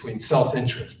agonism between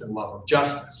self-interest and love of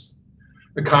justice,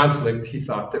 a conflict he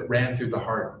thought that ran through the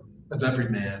heart of every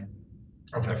man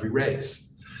of every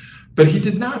race. But he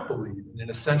did not believe in an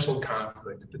essential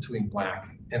conflict between black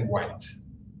and white,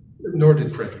 nor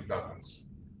did Frederick Douglass.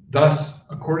 Thus,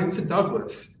 according to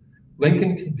Douglass,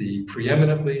 Lincoln could be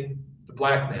preeminently the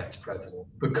black man's president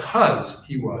because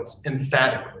he was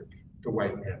emphatically the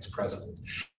white man's president.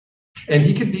 And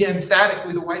he could be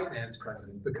emphatically the white man's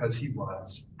president because he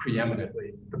was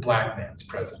preeminently the black man's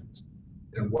president.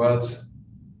 There was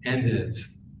and is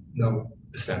no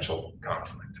essential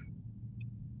conflict.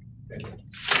 Thank you.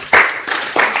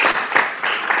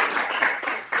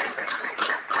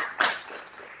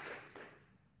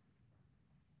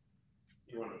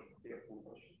 You want to get some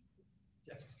questions?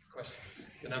 Yes, questions,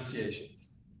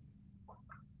 denunciations.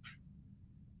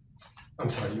 I'm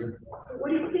sorry, you're.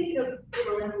 What do you think of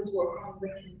the lenses work on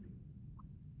Lincoln?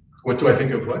 What do I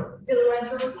think of what? De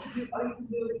Lorenzo, are you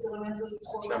familiar with De Lorenzo's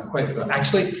work? I'm quite familiar.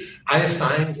 Actually, I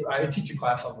teach a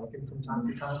class on Lincoln from time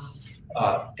to time,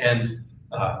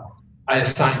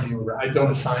 I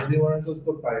don't assign De Lorenzo's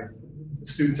book. The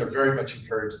students are very much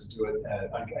encouraged to do it.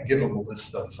 I give them a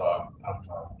list of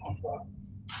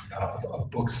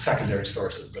books, secondary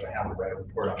sources that I have to write a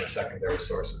report on their secondary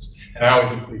sources, and I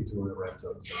always include De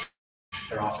Lorenzo.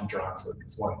 They're often drawn to it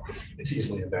because one, it's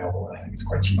easily available, and I think it's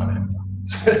quite cheap on Amazon.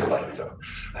 So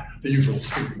the usual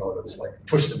student motives like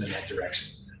push them in that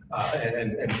direction.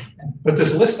 But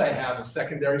this list I have of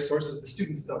secondary sources, the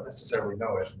students don't necessarily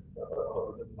know it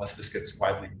unless this gets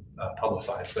widely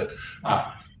publicized. But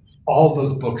all of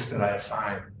those books that I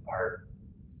assign are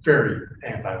very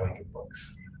anti-Lincoln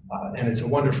books, and it's a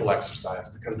wonderful exercise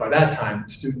because by that time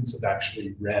students have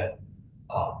actually read.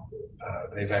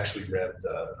 They've actually read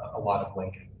a lot of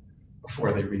Lincoln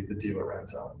before they read the De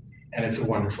Lorenzo. And it's a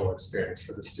wonderful experience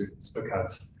for the students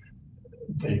because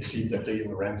they see that De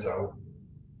Lorenzo,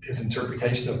 his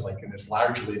interpretation of Lincoln is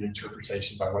largely an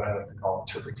interpretation by what I like to call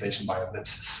interpretation by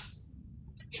ellipsis.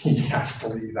 He has to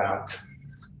leave out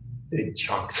big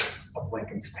chunks of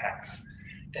Lincoln's text.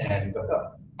 And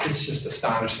it's just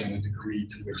astonishing the degree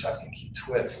to which I think he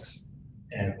twists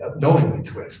and knowingly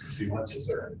twists because the ellipses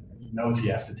are in there. He knows he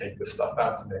has to take this stuff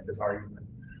out to make his argument.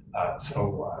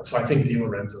 So I think De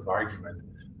Lorenzo's argument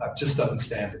just doesn't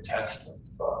stand the test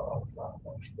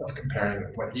of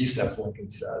comparing what he says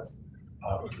Lincoln says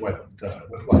with what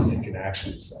Lincoln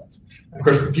actually says. And of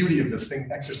course, the beauty of this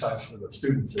exercise for the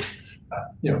students is,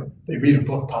 they read a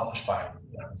book published by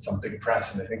some big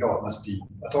press and they think, oh, it must be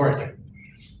authoritative.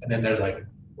 And then they're like,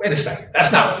 wait a second,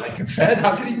 that's not what Lincoln said.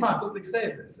 How could he possibly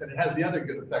say this? And it has the other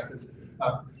good effect is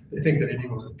they think that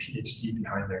anyone with a PhD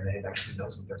behind their name actually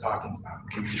knows what they're talking about,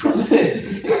 can be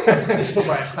trusted. And so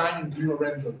by assigning De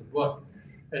Lorenzo's book,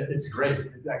 it's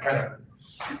great. That kind of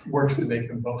works to make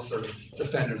them both sort of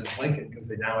defenders of Lincoln because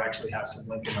they now actually have some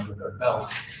Lincoln under their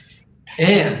belt.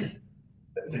 And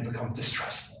they become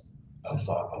distrustful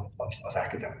of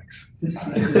academics.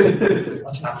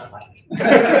 Let's not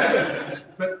delay.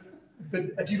 But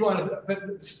if you want to,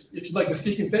 if you'd like to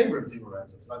speak in favor of De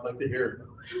Lorenzo, I'd like to hear it.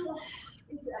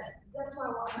 That's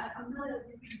why I'm not a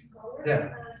Lincoln scholar,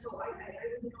 so I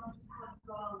really don't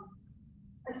have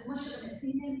as much of an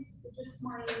opinion. Just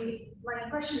my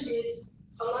impression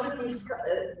is a lot of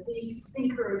these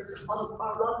thinkers are a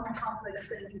lot more complex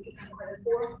than we give them credit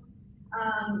for.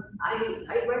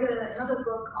 I read another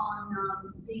book on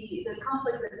the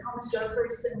conflict that Thomas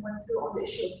Jefferson went through on the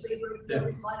issue of slavery through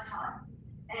his lifetime.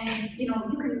 And you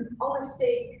can always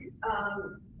take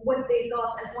what they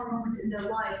thought at one moment in their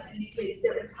life and make it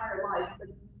their entire life, but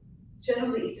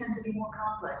generally it tends to be more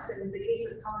complex. And in the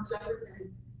case of Thomas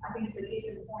Jefferson, I think it's the case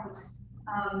in point.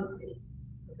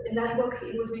 In that book,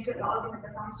 he was making an argument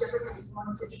that Thomas Jefferson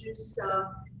wanted to introduce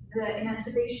the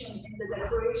emancipation in the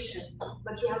Declaration,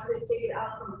 but he had to take it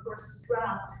out from the first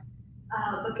draft.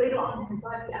 But later on in his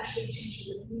life, he actually changed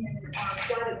his opinion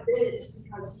quite a bit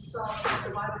because he saw some of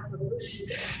the violent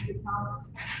revolutions and he did not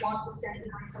want to stand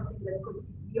behind something that could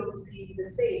yield the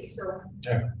states. So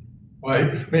well,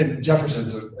 I mean,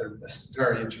 Jefferson's a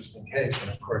very interesting case,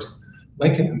 and of course,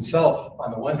 Lincoln himself,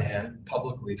 on the one hand,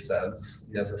 publicly says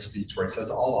he has a speech where he says,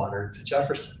 "All honor to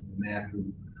Jefferson, the man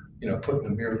who, put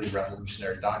in a merely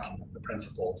revolutionary document the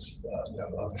principles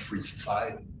of the free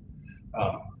society."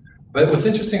 But what's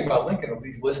interesting about Lincoln, if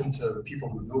we've listened to people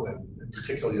who knew him, and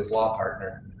particularly his law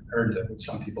partner, Herndon, which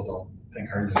some people don't think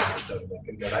Herndon understood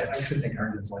Lincoln, but I actually think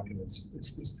Herndon's Lincoln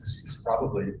is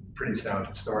probably pretty sound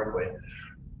historically.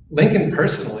 Lincoln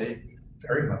personally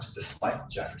very much disliked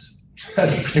Jefferson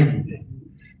as a human being,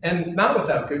 and not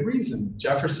without good reason.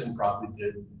 Jefferson probably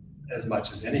did as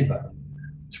much as anybody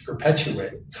to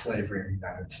perpetuate slavery in the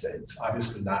United States.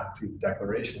 Obviously not through the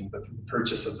Declaration, but through the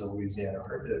purchase of the Louisiana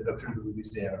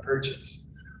Purchase,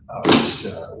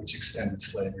 which extended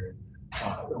slavery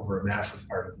over a massive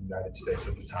part of the United States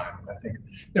at the time. And I think,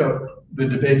 the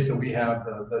debates that we have,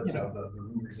 the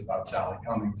rumors about Sally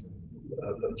Cummings and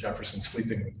Jefferson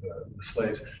sleeping with the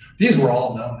slaves, these were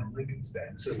all known in Lincoln's day.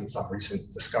 This isn't some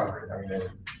recent discovery. I mean, they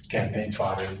were campaign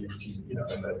fodder in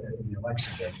the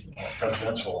election day,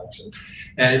 presidential election.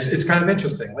 And it's kind of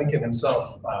interesting. Lincoln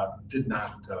himself did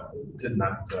not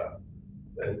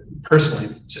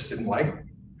personally just didn't like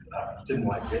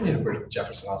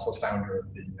Jefferson, also founder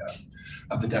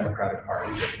of the Democratic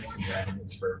Party that Lincoln ran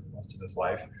against for most of his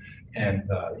life, and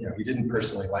he didn't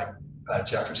personally like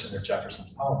Jefferson or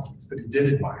Jefferson's politics, but he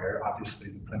did admire,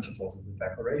 obviously, the principles of the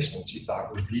Declaration, which he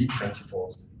thought were the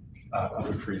principles of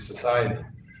a free society.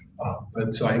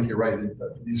 But so I think you're right,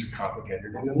 these are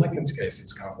complicated, and in Lincoln's case,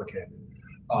 it's complicated.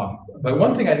 But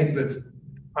one thing I think that's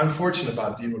unfortunate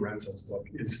about Di Lorenzo's book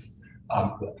is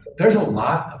there's a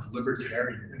lot of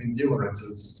libertarian. I mean, Di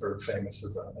Lorenzo's sort of famous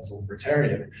as a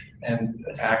libertarian and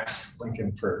attacks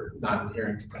Lincoln for not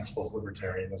adhering to principles of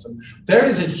libertarianism. There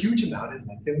is a huge amount in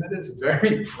Lincoln that is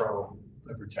very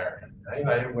pro-libertarian.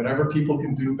 Right? Whatever people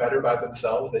can do better by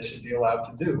themselves, they should be allowed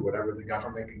to do. Whatever the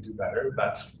government can do better,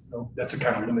 that's a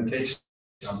kind of limitation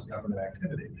on government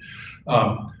activity.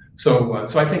 So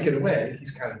I think in a way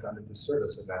he's kind of done a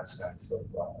disservice in that sense of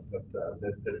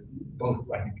that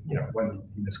both, I think, when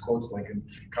he misquotes Lincoln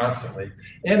constantly,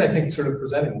 and I think sort of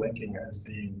presenting Lincoln as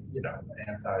being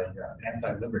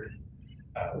anti-liberty.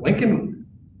 Lincoln,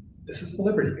 this is the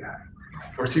liberty guy.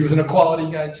 Of course, he was an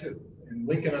equality guy too, and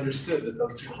Lincoln understood that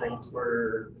those two things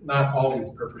were not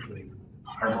always perfectly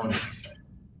harmonious.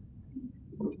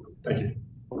 Thank you.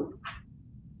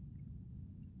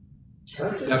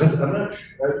 I'm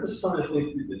just trying to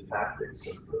think through the tactics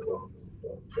of the book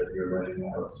that you're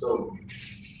writing out. So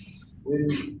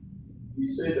when you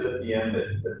say that at the end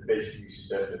that basically you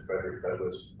suggest that Frederick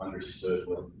Douglass understood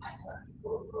Lincoln's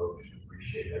tactical approach and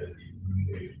appreciated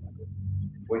it.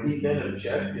 When he then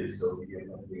objected so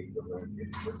vehemently to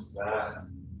Lincoln, was that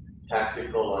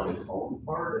tactical on his own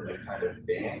part and a kind of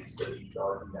dance that he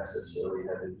thought he necessarily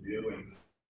had to do in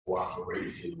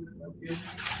cooperation with Lincoln,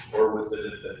 or was it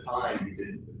at the time he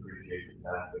didn't appreciate the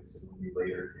tactics and when he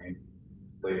later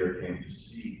came to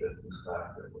see that in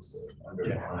fact there was an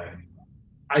underlying?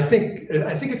 I think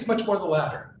it's much more the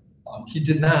latter. He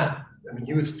did not. I mean,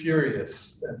 he was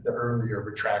furious at the earlier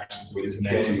retractions of his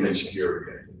emancipation.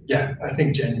 Yeah, I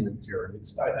think genuine fury.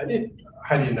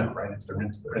 How do you know, right? It's the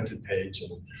rented page.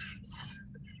 And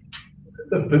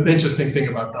the interesting thing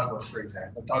about Douglass, for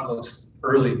example, Douglass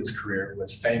early in his career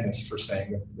was famous for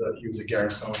saying that he was a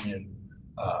Garrisonian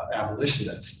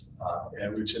abolitionist,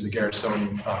 which in the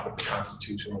Garrisonians thought that the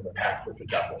Constitution was a pact with the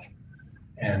devil.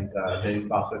 And they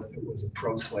thought that it was a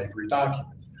pro-slavery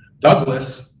document.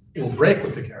 Douglass will break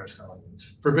with the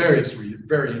Garrisonians for various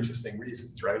very interesting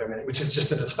reasons, right? I mean, which is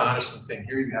just an astonishing thing.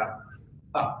 Here you have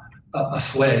a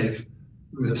slave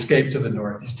who's escaped to the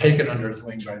north. He's taken under his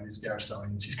wing by these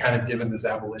Garrisonians. He's kind of given this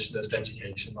abolitionist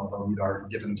education, although he'd already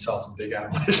given himself a big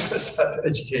abolitionist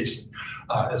education,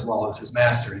 as well as his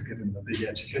master had given him a big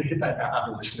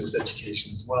abolitionist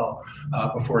education as well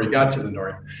before he got to the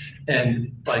north.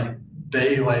 And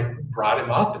they brought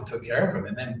him up and took care of him.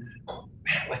 And then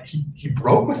he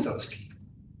broke with those people,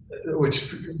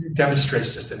 which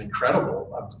demonstrates just an incredible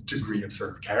degree of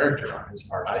sort of character on his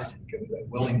part, I think, and a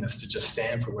willingness to just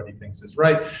stand for what he thinks is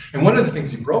right. And one of the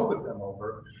things he broke with them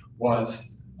over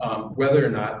was whether or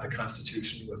not the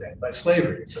Constitution was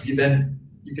anti-slavery. So he then,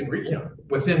 you can read,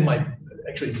 within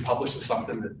actually he publishes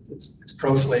something that's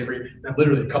pro-slavery, and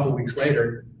literally a couple of weeks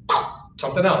later,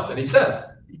 something else. And he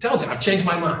tells you, I've changed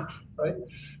my mind, right?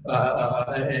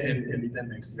 And he then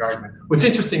makes the argument. What's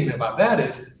interesting about that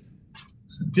is,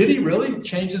 did he really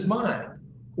change his mind?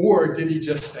 Or did he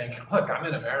just think, look, I'm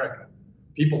in America.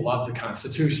 People love the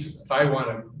Constitution. If I want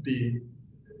to be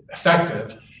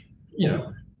effective,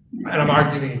 and I'm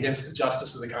arguing against the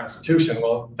justice of the Constitution,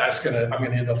 well, I'm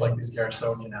going to end up like these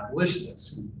Garrisonian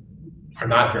abolitionists who are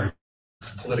not very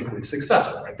politically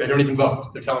successful, right? They don't even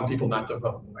vote. They're telling people not to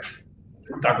vote.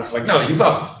 Douglas was like, no, you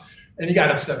vote. And he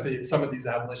got upset. Some of these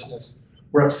abolitionists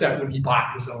were upset when he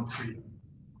bought his own freedom,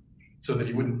 so that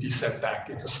he wouldn't be sent back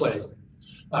into slavery.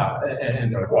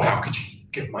 And they're like, well, how could you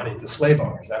give money to slave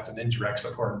owners? That's an indirect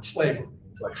support of slavery.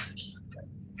 It's like,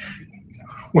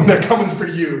 when they're coming for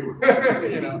you,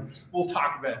 we'll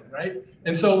talk then, right?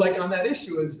 And so on that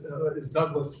issue is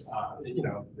Douglass,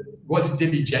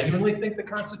 did he genuinely think the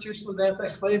Constitution was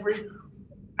anti-slavery?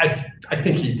 I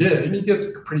think he did, and he gives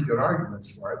pretty good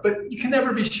arguments for it, but you can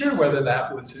never be sure whether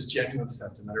that was his genuine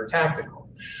sentiment or tactical.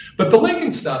 But the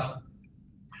Lincoln stuff,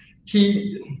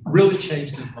 he really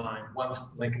changed his mind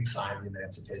once Lincoln signed the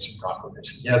Emancipation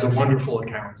Proclamation. He has a wonderful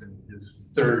account in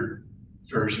his third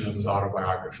version of his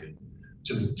autobiography,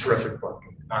 which is a terrific book,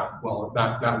 not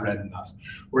read enough,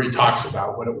 where he talks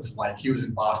about what it was like. He was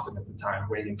in Boston at the time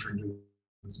waiting for news.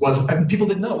 And people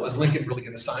didn't know, was Lincoln really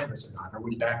going to sign this or not, or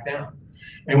would he back down?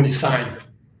 And when he signed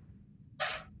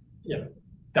it,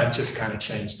 that just kind of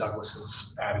changed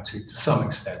Douglas's attitude to some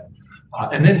extent.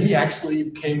 And then he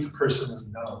actually came to personally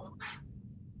know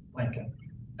Lincoln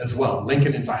as well.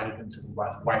 Lincoln invited him to the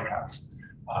White House.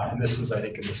 And this was, I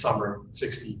think, in the summer of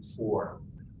 '64,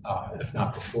 if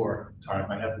not before. Sorry, I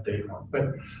might have the date wrong.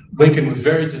 But Lincoln was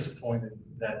very disappointed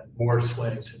that more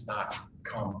slaves had not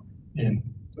come in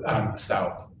out of the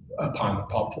South upon the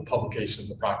publication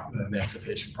of the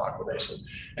Emancipation Proclamation.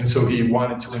 And so he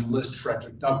wanted to enlist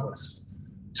Frederick Douglass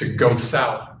to go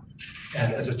south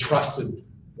and as a trusted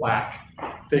black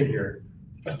figure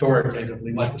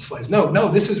authoritatively let the slaves know, no,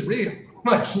 this is real.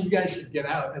 Like, you guys should get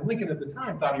out. And Lincoln at the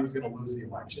time thought he was going to lose the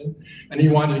election, and he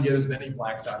wanted to get as many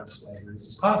blacks out of slavery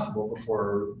as possible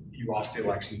before he lost the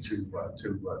election to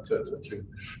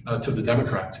the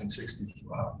Democrats in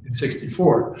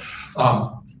 '64.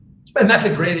 And that's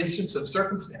a great instance of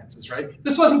circumstances, right?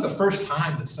 This wasn't the first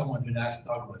time that someone had asked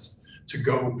Douglas to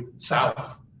go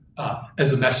south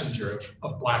as a messenger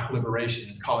of black liberation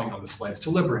and calling on the slaves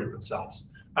to liberate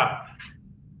themselves.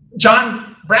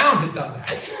 John Brown had done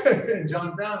that, and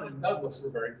John Brown and Douglas were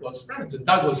very close friends, and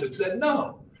Douglas had said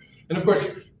no. And of course,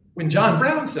 when John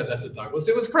Brown said that to Douglas,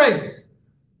 it was crazy.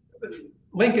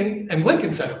 Lincoln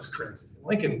said it was crazy.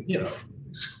 Lincoln, you know,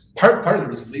 part of the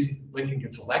reason at least Lincoln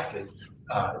gets elected,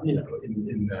 you know,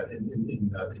 in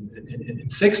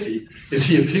 '60, is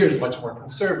he appears much more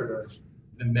conservative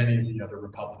than many of the other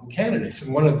Republican candidates.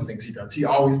 And one of the things he does, he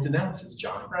always denounces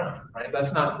John Brown, right?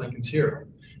 That's not Lincoln's hero.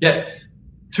 Yet,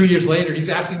 2 years later, he's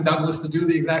asking Douglas to do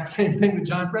the exact same thing that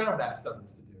John Brown asked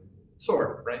Douglas to do.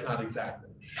 Sort of, right? Not exactly.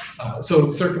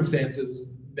 So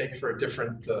circumstances make for a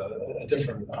different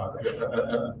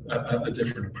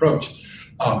approach.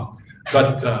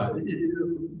 But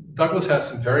Douglas has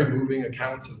some very moving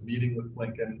accounts of meeting with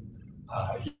Lincoln.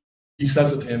 He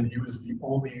says of him, he was the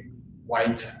only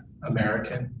white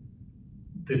American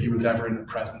that he was ever in the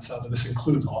presence of. And this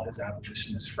includes all his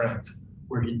abolitionist friends,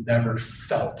 where he never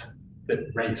felt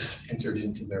that race entered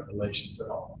into their relations at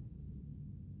all.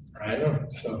 Right?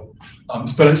 So I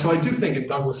do think in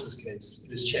Douglas's case,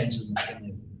 his change of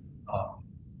opinion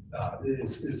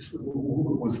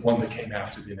was one that came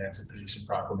after the Emancipation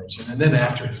Proclamation, and then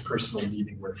after his personal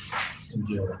meeting in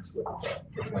dealings with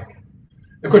Lincoln.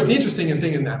 Of course, the interesting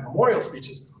thing in that memorial speech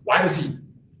is, why does he,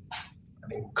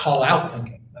 call out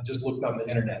Lincoln? I just looked on the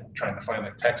internet trying to find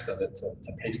a text of it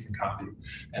to paste and copy,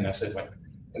 and I said,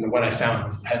 and what I found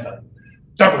was the headline: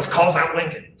 Douglas calls out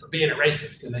Lincoln for being a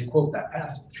racist, and they quote that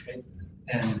passage, right?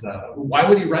 And why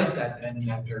would he write that then in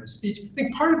that very speech? I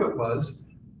think part of it was,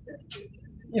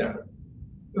 you know,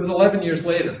 it was 11 years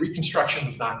later. Reconstruction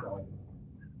was not going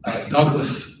on.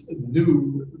 Douglas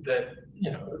knew that,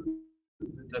 you know,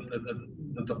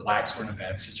 the blacks were in a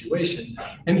bad situation,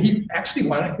 and he actually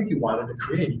wanted to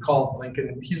create. He called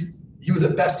Lincoln. He was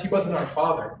at best, he wasn't our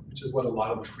father, which is what a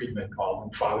lot of the freedmen called him,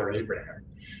 Father Abraham.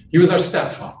 He was our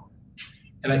stepfather.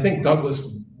 And I think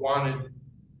Douglas wanted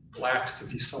blacks to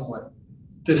be somewhat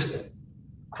distant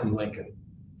from Lincoln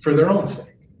for their own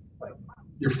sake. Like,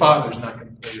 your father's not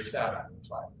going to pull your fat out of the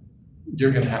fire. You're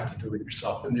going to have to do it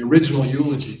yourself. In the original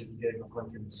eulogy that he gave of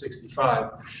Lincoln in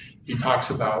 '65, he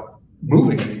talks about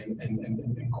moving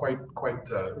and quite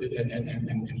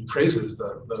and he praises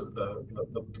the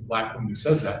black woman who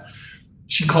says that.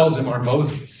 She calls him our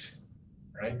Moses,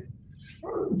 right?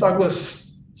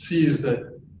 Douglas sees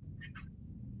that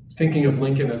thinking of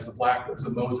Lincoln as a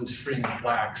Moses freeing the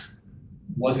blacks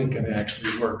wasn't going to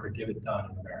actually work or get it done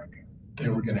in America. They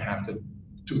were going to have to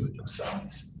do it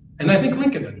themselves. And I think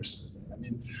Lincoln understood that. I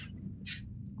mean,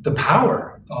 the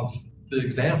power of the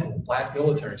example, black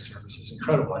military service, is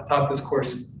incredible. I taught this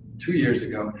course 2 years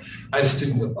ago. I had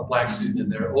a black student in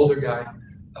there, older guy,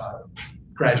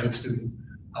 graduate student.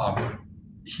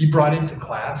 He brought into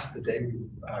class the day we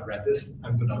read this,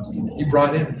 unbeknownst to me, he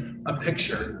brought in a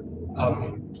picture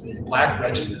of the black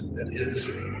regiment that his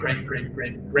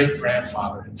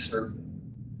great-grandfather had served in.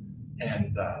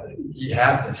 And he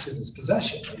had this in his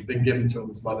possession. It had been given to him.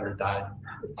 His mother had died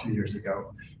a few years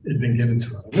ago. It had been given to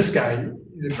him. And this guy,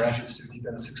 he's a graduate student. He'd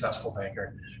been a successful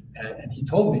banker. And he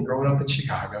told me, growing up in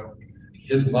Chicago,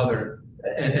 his mother,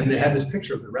 and they had this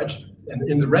picture of the regiment. And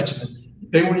in the regiment,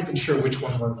 they weren't even sure which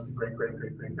one was the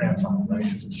great-grandfather, right?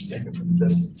 Because it's taken from the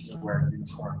distance. They're wearing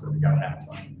uniforms and they got hats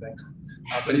on and things.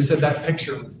 But he said that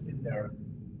picture was in their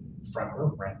front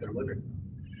room, right? Their living room.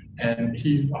 And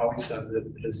he always said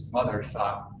that his mother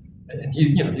thought, and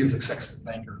he was a successful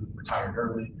banker who retired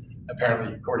early.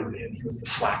 Apparently, according to him, he was the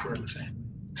slacker in the family.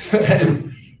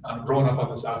 And growing up on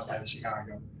the south side of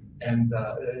Chicago. And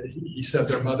he said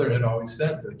their mother had always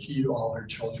said the key to all her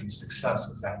children's success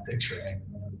was that picture hanging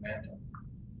on the mantle.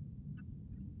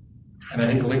 And I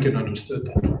think Lincoln understood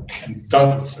that, and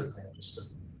Douglas certainly understood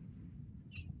that.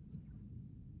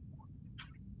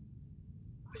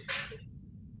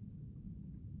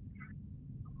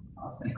 Awesome.